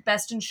watch like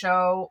Best in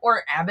Show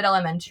or Abbott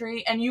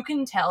Elementary, and you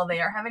can tell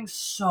they are having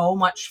so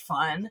much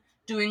fun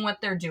doing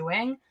what they're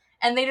doing,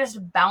 and they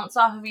just bounce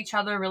off of each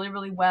other really,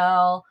 really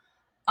well.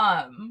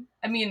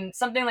 I mean,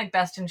 something like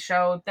Best in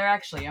Show, they're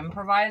actually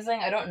improvising.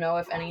 I don't know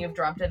if any of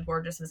Drop Dead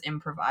Gorgeous was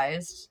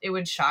improvised. It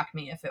would shock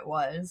me if it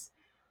was.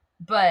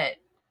 But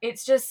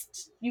it's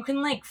just, you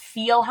can like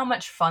feel how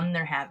much fun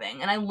they're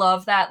having. And I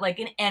love that, like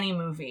in any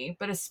movie,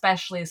 but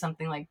especially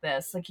something like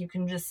this. Like you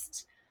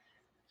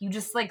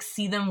just like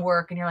see them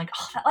work and you're like,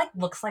 oh, that like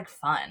looks like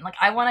fun. Like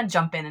I want to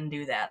jump in and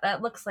do that.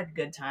 That looks like a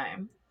good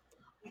time.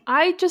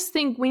 I just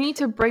think we need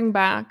to bring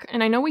back,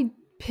 and I know we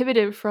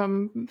pivoted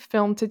from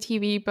film to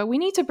TV, but we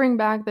need to bring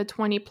back the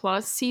 20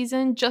 plus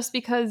season, just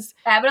because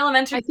Abbott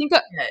Elementary. I think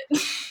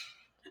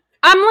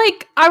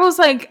I was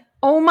like,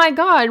 oh my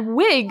god,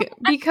 wig,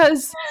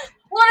 because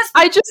well,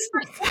 I just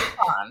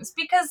sitcoms,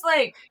 because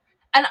like,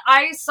 and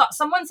I saw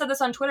someone said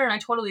this on Twitter and I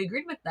totally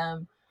agreed with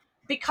them.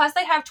 Because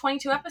they have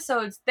 22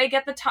 episodes, they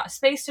get the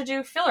space to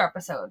do filler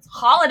episodes,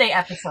 holiday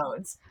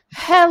episodes.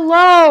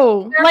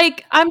 Hello.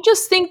 Like, I'm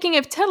just thinking,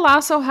 if Ted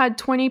Lasso had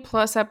 20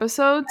 plus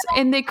episodes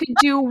and they could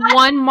do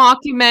one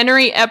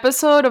mockumentary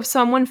episode of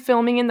someone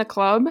filming in the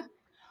club,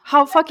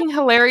 how fucking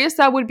hilarious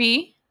that would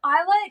be.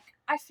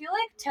 I feel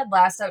like Ted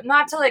Lasso,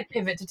 not to like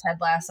pivot to Ted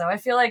Lasso, I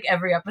feel like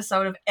every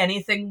episode of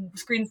anything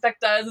Screen Spec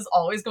does is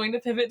always going to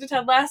pivot to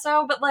Ted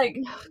Lasso, but like,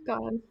 oh,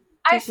 God,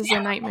 this is a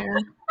nightmare.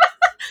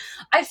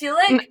 I feel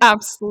like an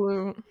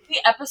absolute.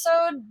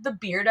 The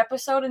beard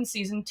episode in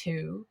season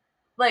 2,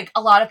 like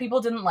a lot of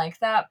people didn't like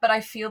that, but I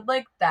feel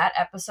like that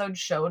episode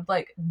showed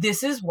like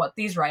this is what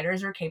these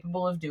writers are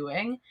capable of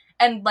doing,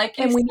 and like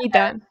you and we said, need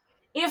that.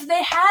 If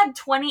they had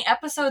 20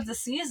 episodes a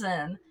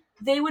season,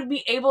 they would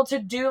be able to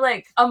do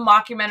like a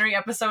mockumentary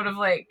episode of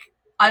like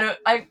I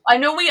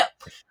know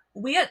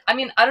I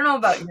mean, I don't know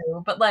about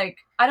you, but like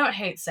I don't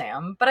hate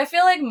Sam, but I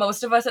feel like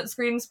most of us at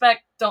Screen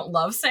Spec don't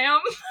love Sam.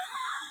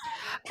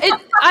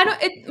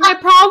 My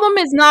problem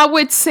is not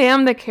with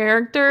Sam the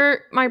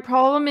character. My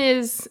problem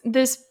is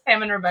this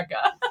Sam and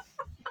Rebecca.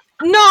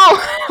 No,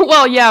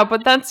 well, yeah,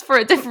 but that's for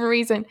a different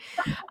reason.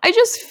 I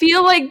just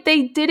feel like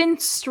they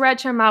didn't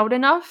stretch him out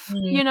enough,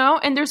 you know?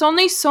 And there's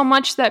only so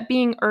much that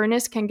being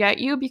earnest can get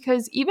you,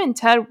 because even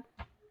Ted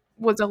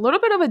was a little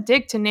bit of a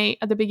dick to Nate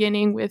at the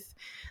beginning, with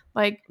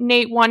like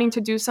Nate wanting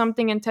to do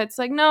something and Ted's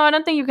like, no, I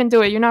don't think you can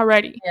do it. You're not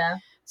ready. Yeah.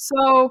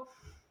 So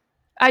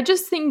I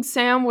just think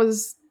Sam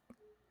was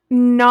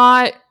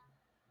not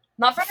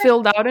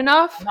filled out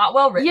enough. Not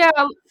well written.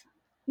 Yeah.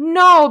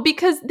 No,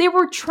 because they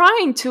were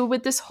trying to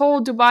with this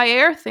whole Dubai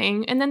Air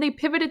thing, and then they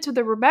pivoted to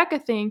the Rebecca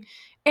thing,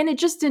 and it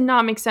just did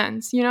not make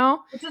sense, you know?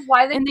 Which is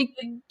why they did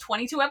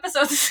 22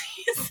 episodes a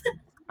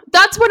season.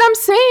 That's what I'm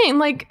saying.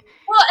 Like,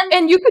 well,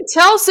 and you could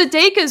tell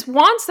Sudeikis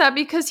wants that,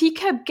 because he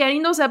kept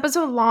getting those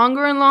episodes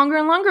longer and longer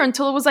and longer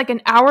until it was like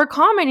an hour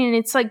comedy, and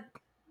it's like,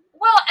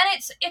 well,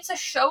 and it's a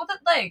show that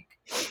like,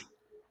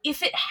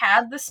 if it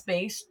had the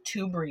space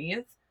to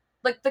breathe,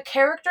 like the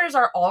characters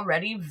are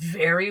already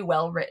very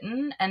well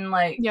written, and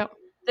like yep.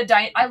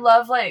 I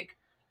love like,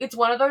 it's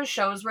one of those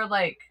shows where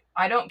like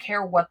I don't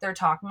care what they're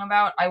talking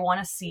about. I want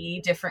to see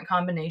different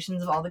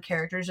combinations of all the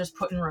characters just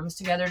put in rooms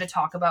together to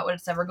talk about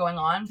what's ever going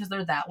on because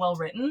they're that well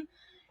written.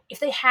 If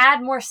they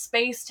had more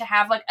space to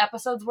have like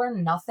episodes where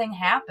nothing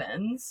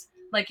happens,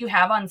 like you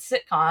have on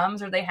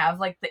sitcoms, or they have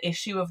like the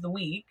issue of the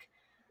week,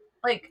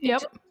 like it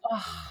Yep. just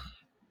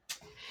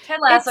Ted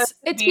Lasso should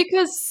It's be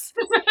because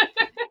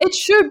it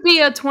should be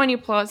a 20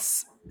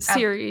 plus ab-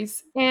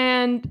 series,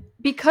 and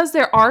because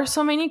there are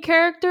so many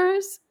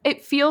characters,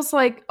 it feels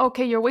like,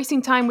 okay, you're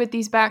wasting time with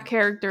these back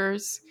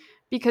characters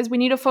because we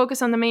need to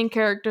focus on the main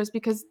characters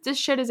because this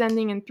shit is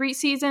ending in 3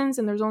 seasons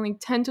and there's only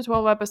 10 to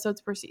 12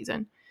 episodes per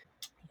season.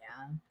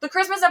 yeah. The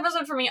Christmas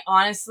episode for me,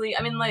 honestly,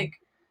 I mean, like,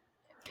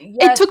 It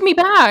yes, took me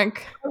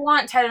back. I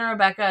want Ted and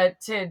Rebecca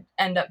to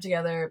end up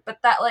together, but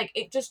that like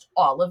it just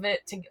all of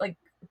it to like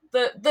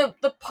the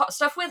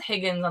stuff with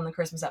Higgins on the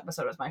Christmas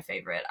episode was my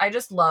favorite. I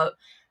just love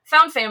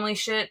found family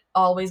shit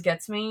always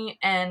gets me,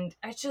 and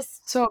I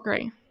just So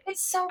great.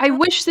 it's so I good.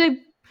 wish they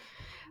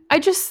I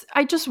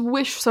just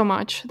wish so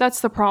much.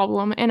 That's the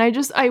problem. And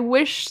I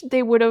wish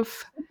they would have.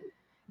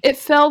 It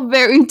felt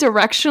very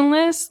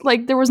directionless.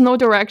 Like there was no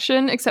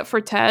direction except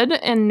for Ted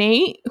and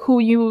Nate, who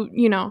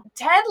you know.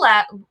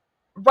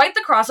 Write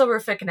the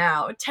crossover fic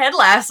now. Ted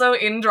Lasso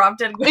in Drop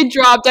Dead. It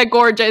dropped at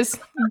Gorgeous.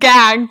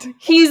 Gagged.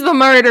 He's the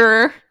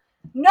murderer.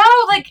 No,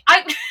 like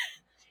I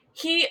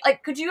he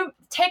like could you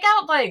take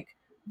out like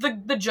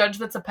the judge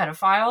that's a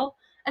pedophile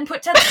and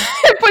put Ted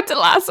Put to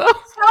Lasso.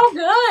 so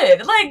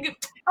good. Like,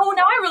 oh,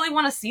 now I really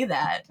want to see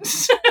that.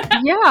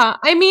 Yeah.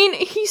 I mean,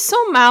 he's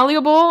so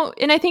malleable.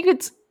 And I think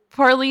it's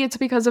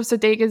because of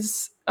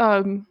Sudeikis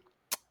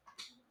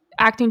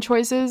acting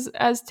choices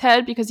as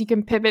Ted, because he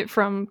can pivot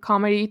from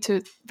comedy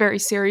to very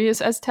serious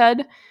as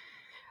Ted.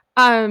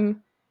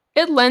 Um,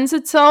 it lends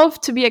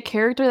itself to be a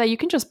character that you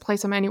can just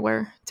place him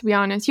anywhere. To be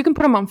honest, you can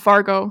put him on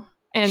Fargo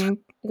and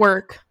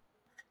work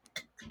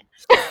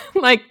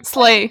like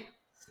slay.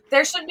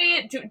 There should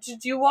be.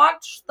 Did you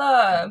watch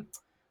the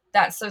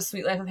That's So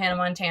Sweet Life of Hannah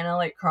Montana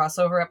like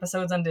crossover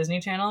episodes on Disney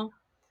Channel?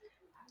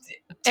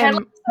 Ted And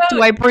Lasso,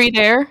 do I breathe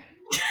air?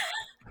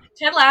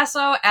 Ted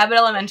Lasso, Abbott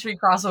Elementary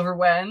crossover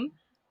when?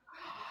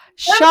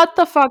 Shut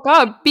the fuck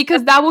up,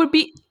 because that would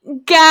be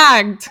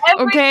gagged.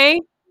 Okay,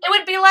 It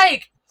would be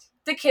like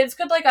the kids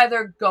could like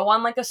either go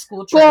on like a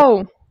school trip,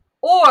 go.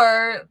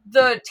 or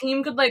the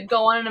team could like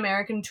go on an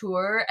American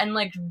tour and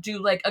like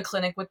do like a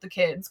clinic with the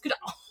kids.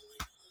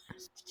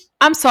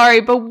 I'm sorry,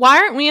 but why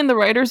aren't we in the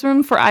writers'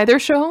 room for either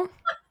show?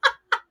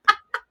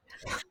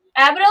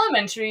 Abbott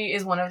Elementary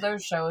is one of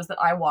those shows that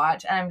I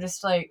watch, and I'm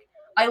just like,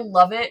 I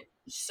love it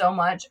so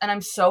much, and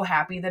I'm so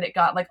happy that it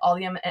got like all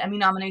the Emmy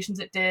nominations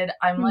it did.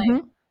 I'm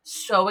like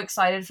so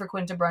excited for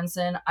Quinta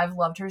Brunson. I've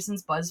loved her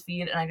since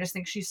BuzzFeed, and I just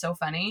think she's so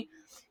funny.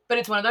 But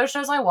it's one of those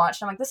shows I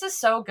watched. I'm like, this is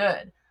so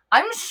good.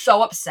 I'm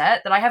so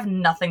upset that I have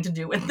nothing to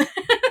do with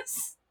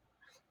this.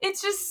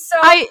 It's just so.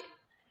 It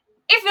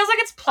feels like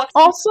it's plucked.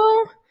 Also,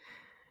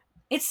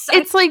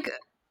 it's like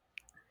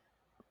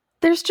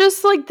there's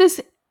just like this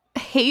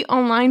hate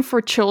online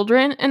for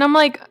children, and I'm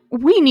like,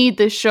 we need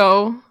this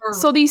show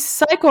so these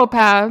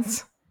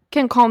psychopaths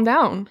can calm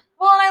down.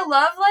 Well, and I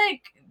love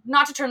like,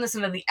 not to turn this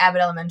into the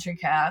Abbott Elementary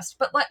cast,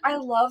 but like I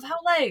love how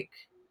like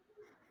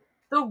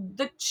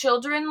the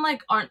children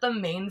like aren't the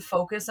main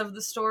focus of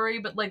the story,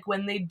 but like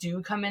when they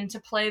do come into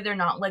play, they're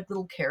not like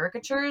little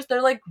caricatures,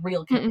 they're like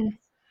real kids. Mm-mm.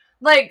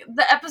 Like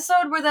the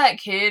episode where that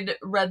kid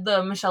read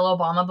the Michelle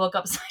Obama book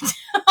upside down.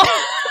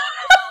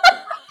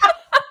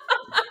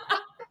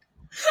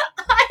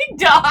 I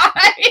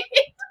died.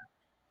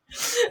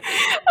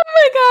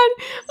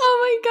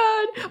 Oh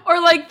my god.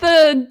 Or like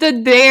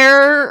the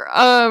Dare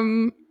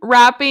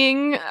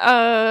rapping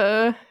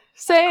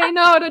say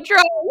no to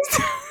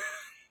drugs.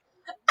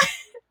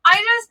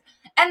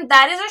 And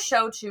that is a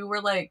show too where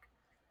like,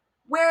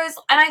 whereas,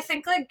 and I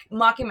think like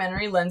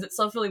mockumentary lends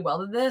itself really well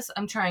to this.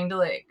 I'm trying to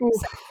like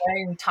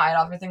and tie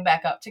everything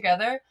back up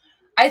together.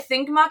 I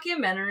think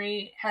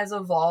mockumentary has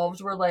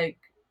evolved where like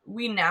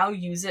we now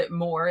use it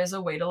more as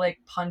a way to like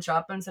punch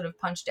up instead of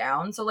punch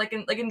down. So like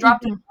in Drop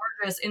Dead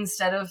Gorgeous,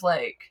 instead of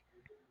like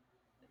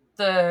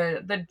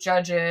the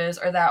judges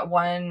or that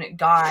one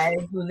guy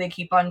who they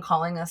keep on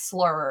calling a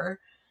slur,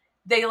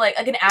 they like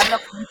in Abbott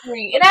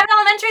Elementary. In Abbott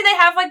Elementary, they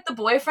have like the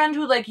boyfriend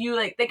who like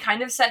they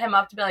kind of set him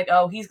up to be like,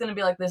 oh, he's gonna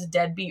be like this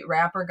deadbeat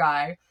rapper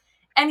guy,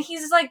 and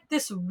he's like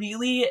this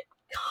really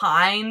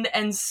kind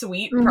and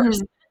sweet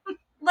person.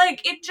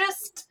 Like it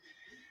just,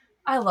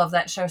 I love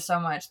that show so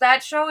much.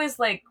 That show is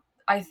like,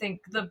 I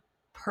think the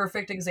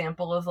perfect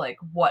example of like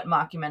what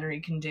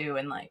mockumentary can do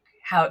and like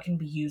how it can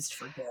be used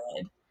for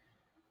good.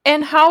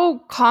 And how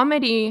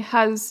comedy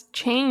has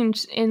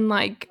changed in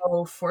like,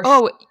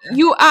 sure.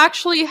 You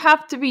actually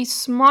have to be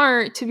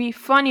smart to be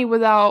funny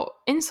without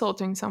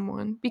insulting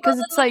someone, because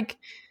it's like,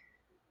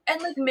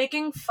 and like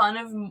making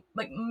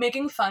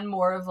fun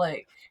more of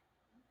like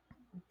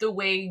the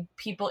way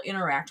people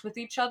interact with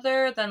each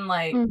other than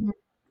like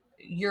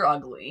you're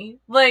ugly.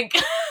 Like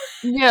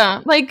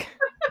yeah, like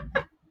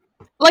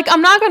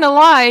I'm not gonna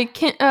lie,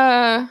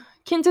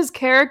 Kinta's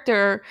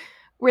character,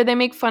 where they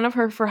make fun of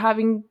her for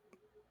having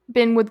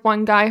been with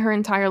one guy her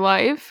entire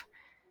life.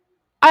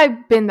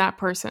 I've been that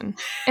person.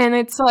 And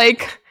it's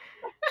like,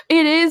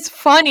 it is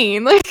funny.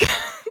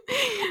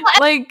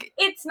 Like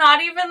It's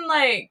not even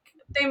like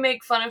they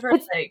make fun of her.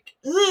 It's like,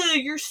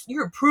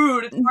 you're a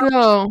prude. It's more like,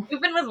 no.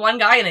 you've been with one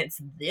guy and it's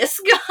this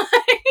guy.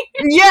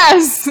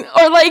 Yes.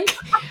 Or like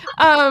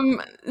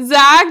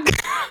Zach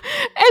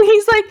and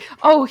he's like,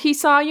 oh, he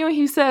saw you and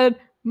he said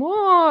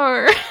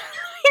more.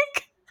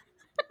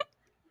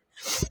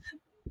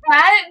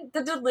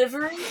 The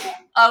delivery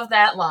of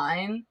that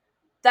line,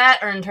 that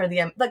earned her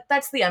the like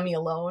that's the Emmy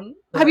alone.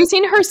 Have you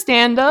seen her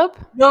stand up?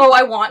 No,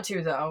 I want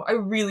to though. I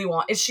really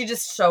want. Is she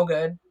just so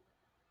good?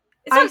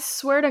 I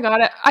swear to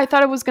God, I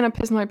thought it was gonna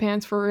piss my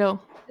pants for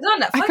real. Is it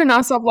on Netflix? I could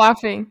not stop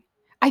laughing.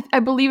 I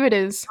believe it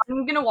is.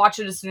 I'm gonna watch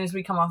it as soon as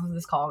we come off of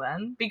this call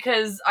then,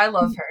 because I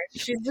love her.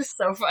 She's just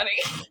so funny.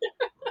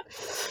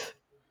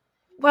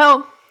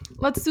 Well,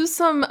 let's do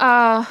some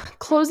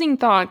closing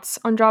thoughts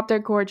on Drop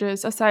Dead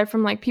Gorgeous, aside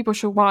from like people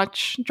should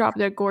watch Drop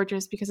Dead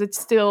Gorgeous because it's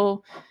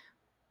still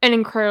an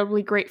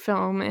incredibly great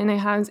film, and it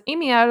has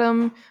Amy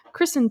Adams,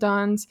 Kristen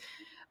Dunst,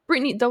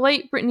 the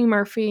late Brittany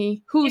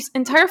Murphy, whose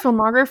entire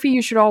filmography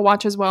you should all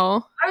watch as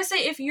well. I would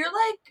say if you're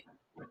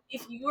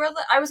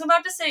I was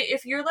about to say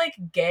if you're like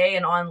gay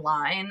and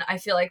online, I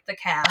feel like the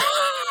cast.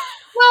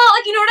 Well,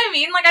 like, you know what I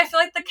mean? Like, I feel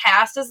like the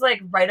cast is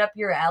like right up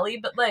your alley,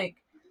 but like,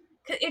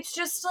 it's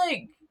just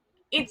like,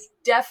 it's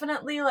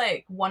definitely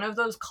like one of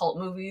those cult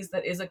movies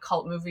that is a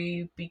cult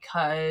movie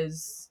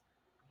because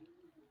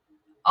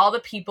all the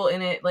people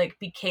in it like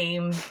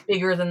became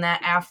bigger than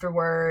that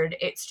afterward.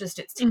 It's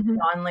taking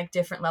on like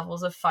different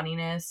levels of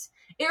funniness.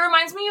 It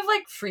reminds me of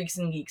like Freaks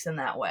and Geeks in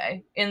that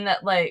way, in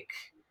that like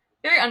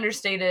very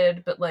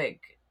understated, but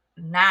like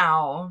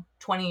now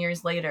 20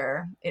 years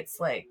later, it's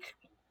like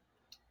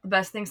the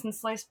best thing since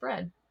sliced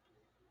bread.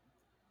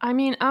 I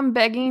mean, I'm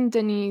begging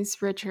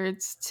Denise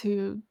Richards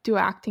to do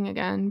acting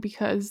again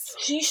because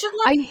She should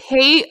I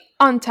hate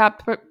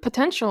untapped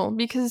potential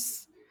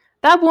because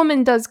that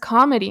woman does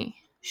comedy.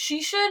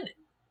 She should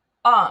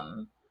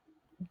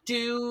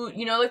do,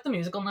 you know, like the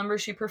musical number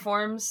she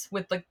performs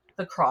with like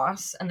the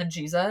cross and the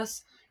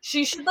Jesus.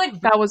 She should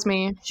like that was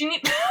me. She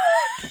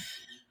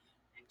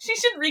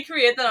should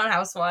recreate that on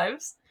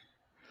Housewives.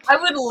 I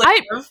would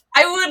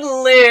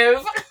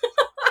live.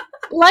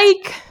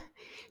 Like,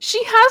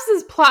 she has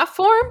this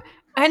platform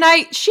and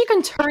she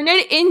can turn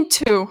it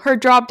into her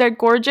Drop Dead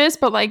Gorgeous,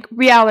 but like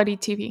reality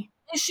TV.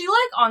 Is she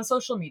like on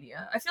social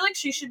media? I feel like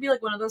she should be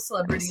like one of those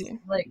celebrities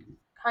like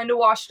kind of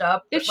washed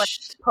up, but like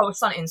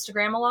posts on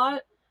Instagram a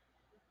lot.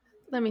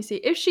 Let me see.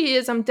 If she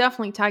is, I'm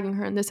definitely tagging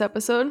her in this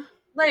episode.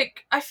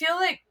 Like, I feel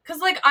like,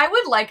 because like I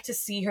would like to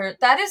see her.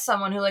 That is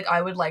someone who like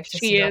I would like to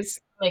see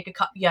make a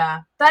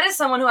yeah. That is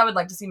someone who I would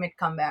like to see make a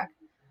comeback.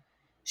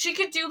 She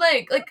could do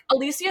like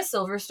Alicia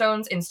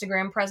Silverstone's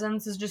Instagram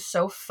presence is just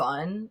so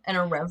fun and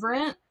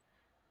irreverent.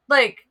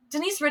 Like,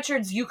 Denise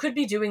Richards, you could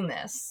be doing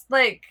this.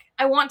 Like,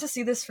 I want to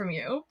see this from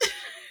you.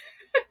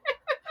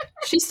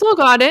 She still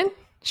got it.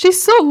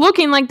 She's still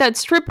looking like that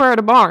stripper at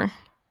a bar.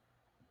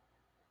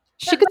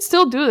 She could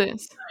still do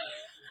this.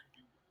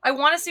 I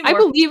want to see more. I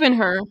believe in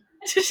her.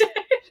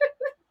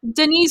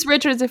 Denise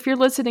Richards, if you're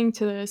listening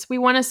to this, we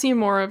want to see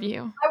more of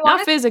you.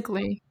 Not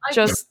physically,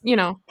 just, you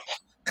know.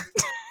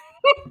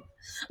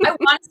 I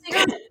want to see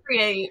her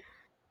create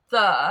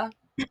that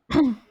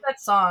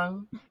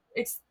song.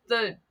 It's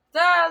the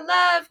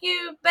Love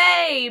You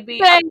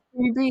Baby. I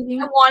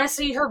want to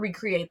see her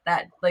recreate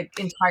that like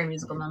entire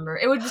musical number.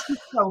 It would just be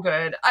so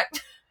good.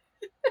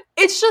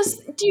 It's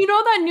just, do you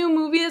know that new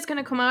movie that's going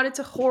to come out? It's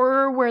a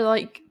horror where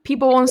like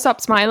people won't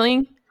stop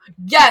smiling.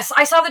 Yes,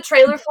 I saw the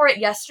trailer for it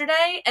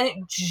yesterday and it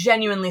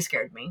genuinely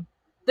scared me.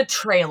 The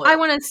trailer. I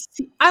want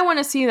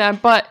to see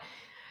that, but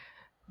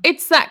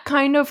it's that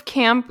kind of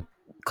camp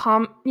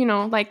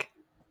like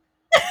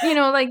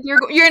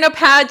you're in a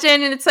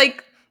pageant and it's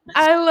like,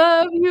 I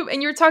love you,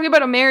 and you're talking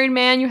about a married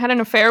man you had an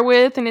affair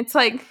with, and it's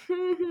like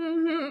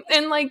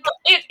and like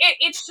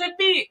it should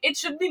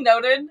be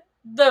noted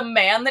the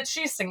man that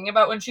she's singing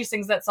about when she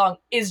sings that song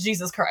is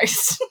Jesus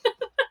Christ.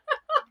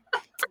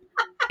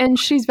 And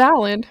she's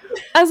valid.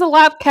 As a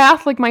lap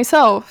Catholic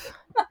myself,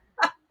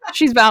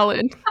 she's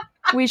valid.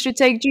 We should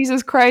take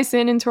Jesus Christ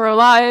into our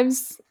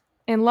lives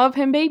and love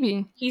him,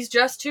 baby. He's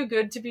just too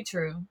good to be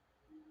true.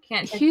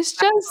 Can't take he's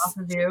just off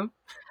of you.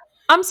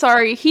 I'm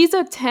sorry, he's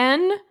a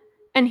 10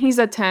 and he's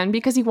a 10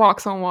 because he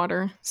walks on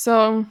water.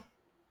 So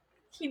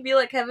he'd be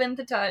like heaven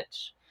to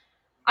touch.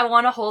 I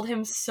want to hold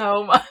him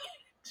so much.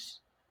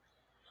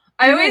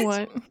 I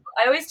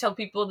always tell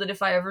people that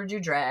if I ever do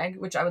drag,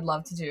 which I would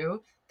love to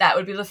do, that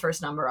would be the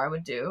first number I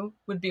would do.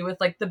 Would be with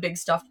like the big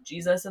stuffed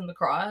Jesus and the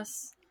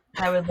cross.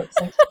 I would lip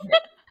sync.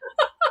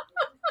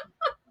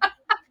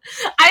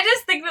 I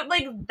just think that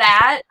like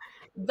that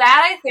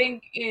I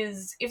think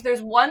is, if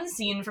there's one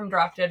scene from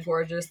Drop Dead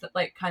Gorgeous that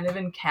like kind of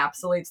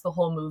encapsulates the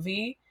whole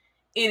movie,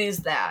 it is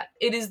that.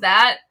 It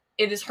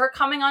is her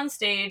coming on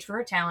stage for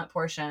her talent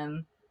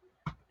portion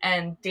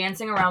and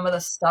dancing around with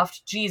a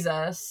stuffed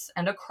Jesus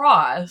and a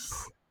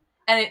cross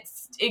and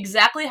it's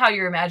exactly how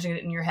you're imagining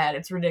it in your head.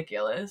 It's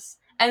ridiculous.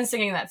 And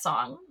singing that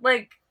song.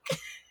 Like,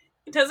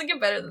 it doesn't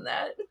get better than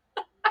that.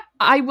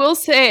 I will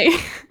say,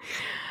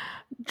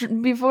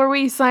 before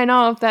we sign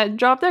off, that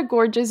Drop Dead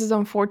Gorgeous is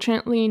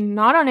unfortunately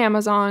not on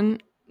Amazon,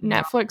 No.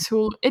 Netflix,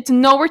 Hulu. It's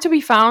nowhere to be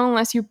found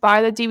unless you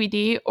buy the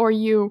DVD or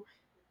you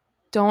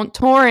don't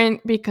torrent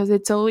because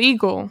it's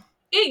illegal.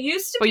 It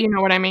used to But be. you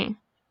know what I mean.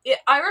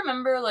 I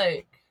remember,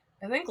 like,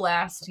 I think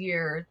last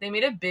year, they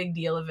made a big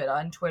deal of it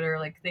on Twitter.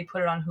 Like, they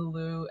put it on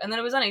Hulu, and then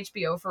it was on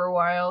HBO for a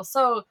while.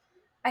 So,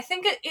 I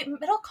think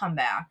it'll come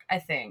back, I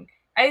think.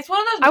 It's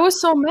one of those... I was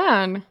so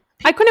mad.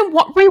 I couldn't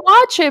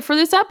rewatch it for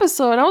this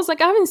episode. I was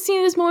like, I haven't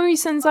seen this movie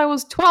since I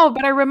was 12,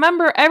 but I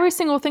remember every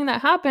single thing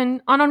that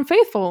happened on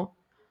Unfaithful.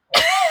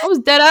 I was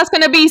dead ass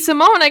gonna be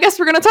Simone. I guess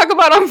we're gonna talk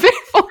about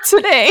Unfaithful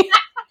today.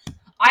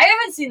 I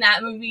haven't seen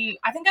that movie.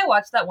 I think I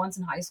watched that once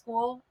in high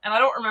school, and I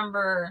don't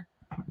remember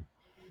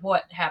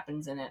what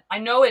happens in it. I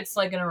know it's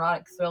like an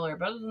erotic thriller,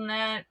 but other than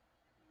that...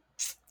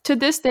 To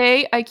this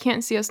day, I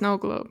can't see a snow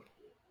globe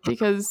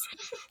because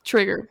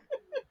trigger.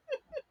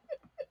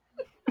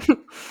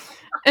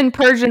 And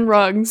Persian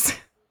rugs.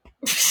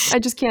 I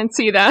just can't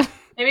see that.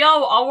 Maybe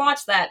I'll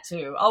watch that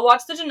too. I'll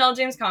watch the Janelle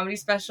James comedy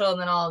special, and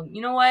then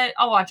you know what?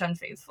 I'll watch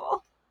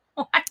Unfaithful.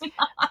 Why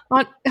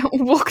not?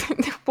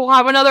 We'll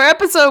have another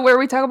episode where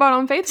we talk about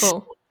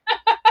Unfaithful.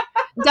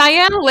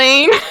 Diane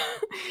Lane.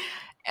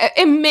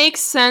 It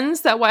makes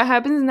sense that what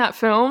happens in that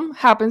film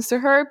happens to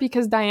her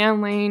because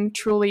Diane Lane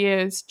truly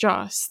is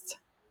just...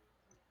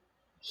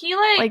 He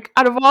like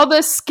out of all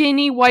the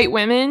skinny white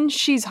women,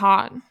 she's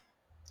hot.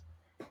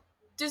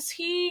 Does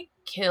he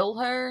kill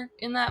her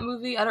in that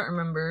movie? I don't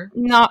remember.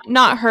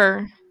 Not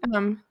her.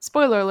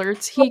 Spoiler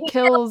alerts. He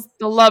kills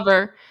the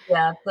lover.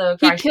 Yeah,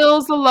 he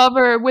kills the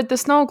lover with the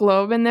snow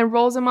globe and then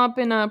rolls him up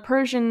in a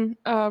Persian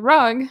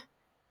rug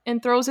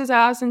and throws his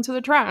ass into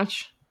the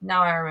trash.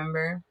 Now I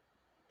remember.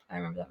 I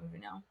remember that movie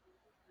now.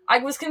 I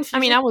was confused. I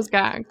mean, I was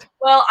gagged.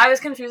 Well, I was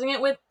confusing it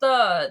with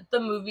the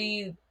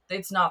movie.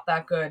 It's not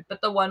that good,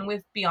 but the one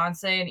with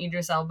Beyonce and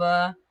Idris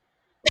Elba.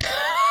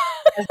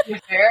 As the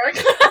affair.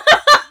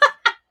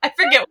 I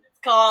forget what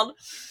it's called.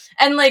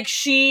 And like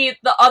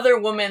the other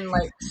woman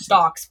like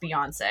stalks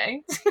Beyonce.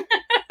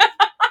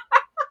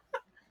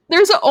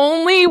 There's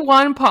only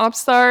one pop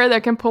star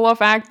that can pull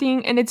off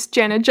acting, and it's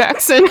Janet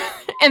Jackson,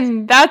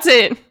 and that's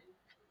it.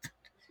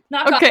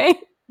 Not okay.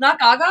 Not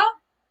Gaga.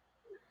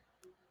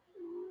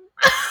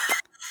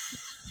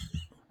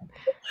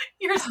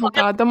 Oh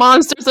god, the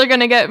monsters are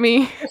gonna get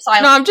me.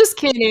 No, I'm just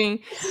kidding.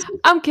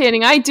 I'm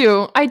kidding. I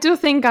do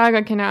think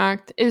Gaga can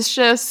act. It's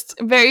just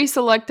very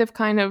selective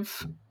kind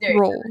of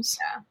roles.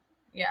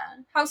 Yeah.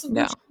 House of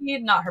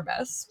Gucci, not her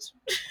best.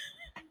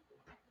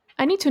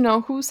 I need to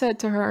know who said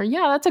to her,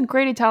 yeah, that's a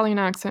great Italian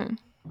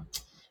accent.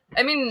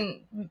 I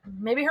mean,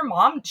 maybe her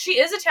mom. She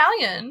is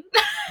Italian.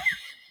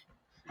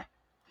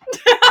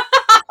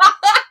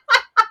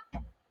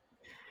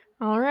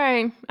 All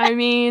right. I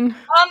mean...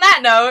 on that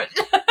note...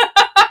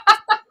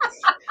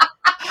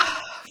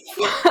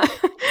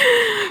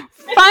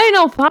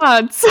 Final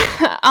thoughts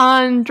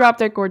on Drop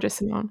Dead Gorgeous,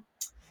 Simone.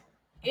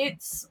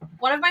 It's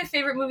one of my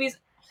favorite movies.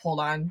 Hold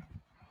on.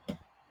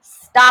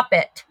 Stop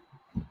it.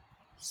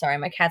 Sorry,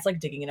 my cat's like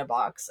digging in a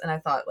box, and I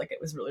thought like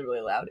it was really,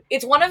 really loud.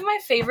 It's one of my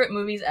favorite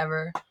movies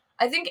ever.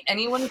 I think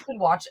everyone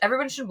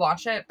should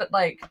watch it, but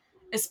like,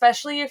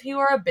 especially if you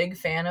are a big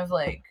fan of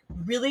like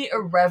really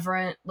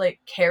irreverent,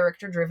 like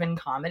character-driven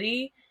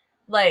comedy,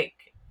 like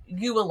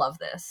you will love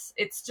this.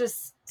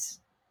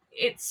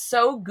 It's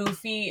so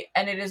goofy,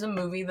 and it is a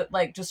movie that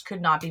like just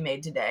could not be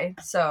made today.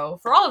 So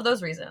for all of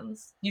those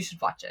reasons, you should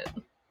watch it.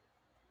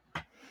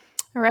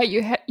 All right,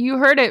 you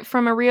heard it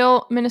from a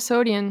real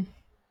Minnesotan.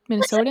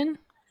 Minnesotan.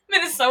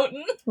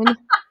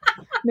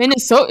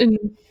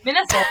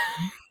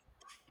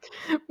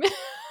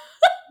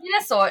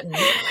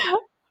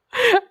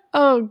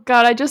 Oh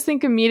god, I just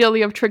think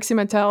immediately of Trixie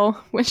Mattel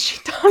when she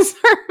does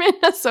her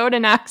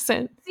Minnesotan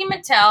accent. Trixie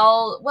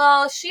Mattel,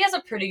 well, she has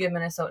a pretty good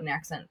Minnesotan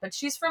accent, but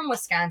she's from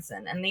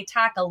Wisconsin, and they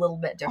talk a little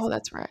bit different. Oh,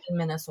 that's right. Than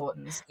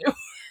Minnesotans do.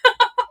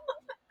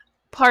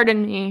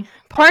 Pardon me.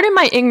 Pardon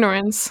my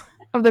ignorance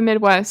of the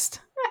Midwest.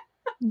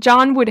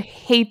 John would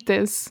hate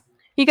this.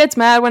 He gets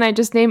mad when I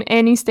just name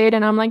any state,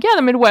 and I'm like, yeah,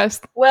 the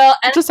Midwest. Well,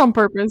 and just on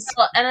purpose.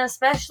 And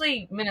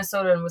especially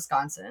Minnesota and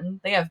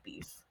Wisconsin, they have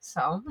beef.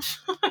 So,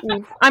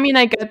 I mean,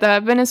 I get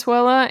that.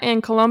 Venezuela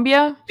and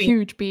Colombia,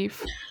 huge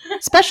beef,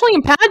 especially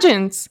in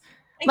pageants.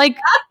 Like,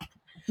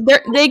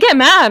 they get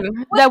mad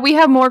that we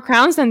have more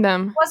crowns than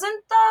them.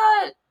 Wasn't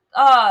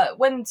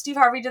when Steve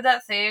Harvey did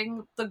that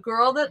thing, the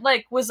girl that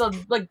like was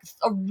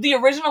the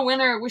original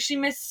winner, was she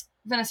Miss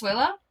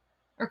Venezuela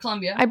or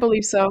Colombia? I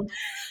believe so.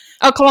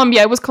 Oh,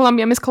 Colombia. It was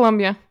Colombia. Miss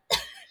Colombia.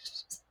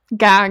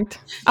 Gagged.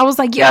 I was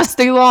like, yes,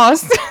 they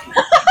lost.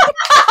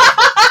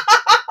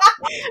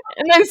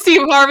 And then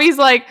Steve Harvey's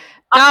like,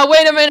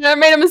 wait a minute, I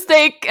made a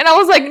mistake. And I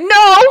was like,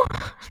 no,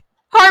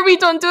 Harvey,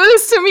 don't do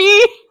this to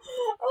me.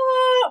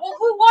 Well,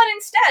 who won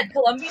instead?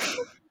 Colombia?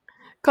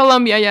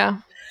 Colombia,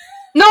 yeah.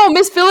 No,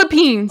 Miss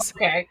Philippines.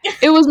 Okay.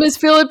 It was Miss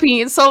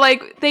Philippines. So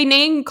like they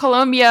named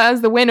Colombia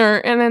as the winner,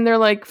 and then they're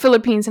like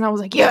Philippines, and I was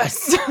like,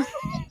 yes,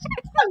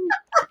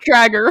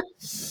 dragger.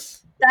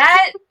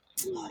 That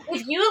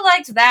if you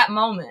liked that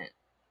moment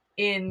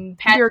in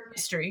past You're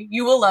history,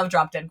 you will love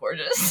Drop Dead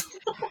Gorgeous.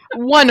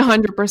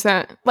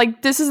 100%.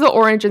 Like this is the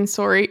origin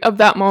story of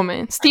that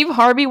moment. Steve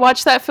Harvey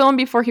watched that film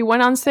before he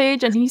went on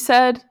stage, and he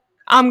said,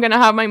 "I'm gonna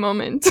have my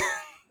moment.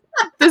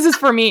 This is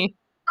for me."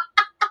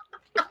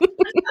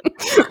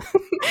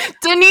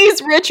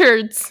 Denise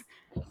Richards,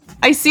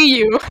 I see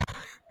you.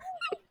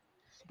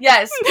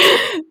 Yes.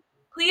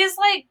 Please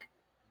like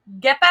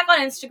get back on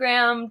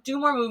Instagram, do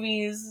more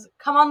movies,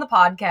 come on the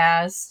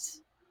podcast.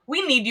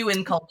 We need you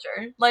in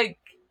culture. Like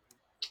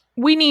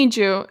We need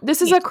you.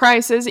 This is a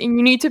crisis, and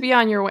you need to be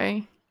on your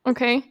way.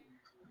 Okay.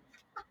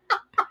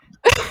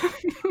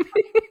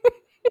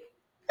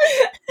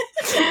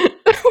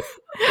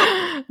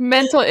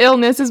 Mental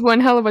illness is one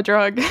hell of a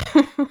drug.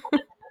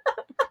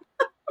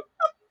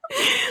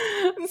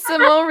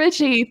 Simone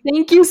Ritchie,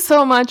 thank you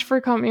so much for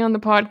coming on the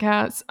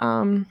podcast.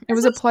 It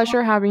was a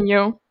pleasure having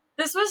you.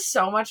 This was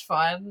so much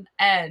fun,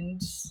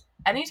 and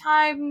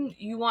anytime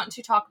you want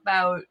to talk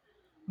about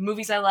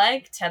movies I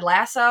like, Ted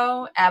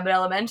Lasso, Abbott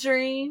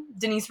Elementary,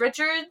 Denise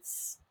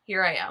Richards,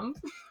 here I am.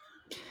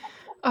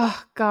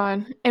 Oh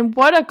God. And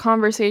what a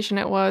conversation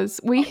it was.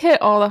 We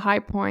hit all the high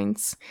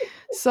points.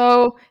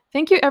 So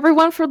thank you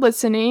everyone for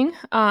listening.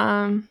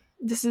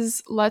 This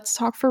is Let's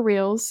Talk for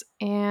Reals,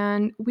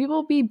 and we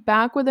will be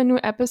back with a new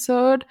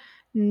episode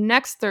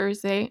next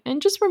Thursday.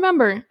 And just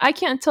remember, I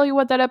can't tell you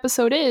what that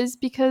episode is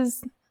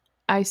because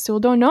I still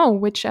don't know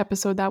which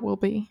episode that will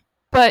be.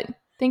 But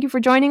thank you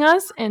for joining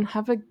us and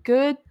have a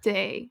good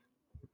day.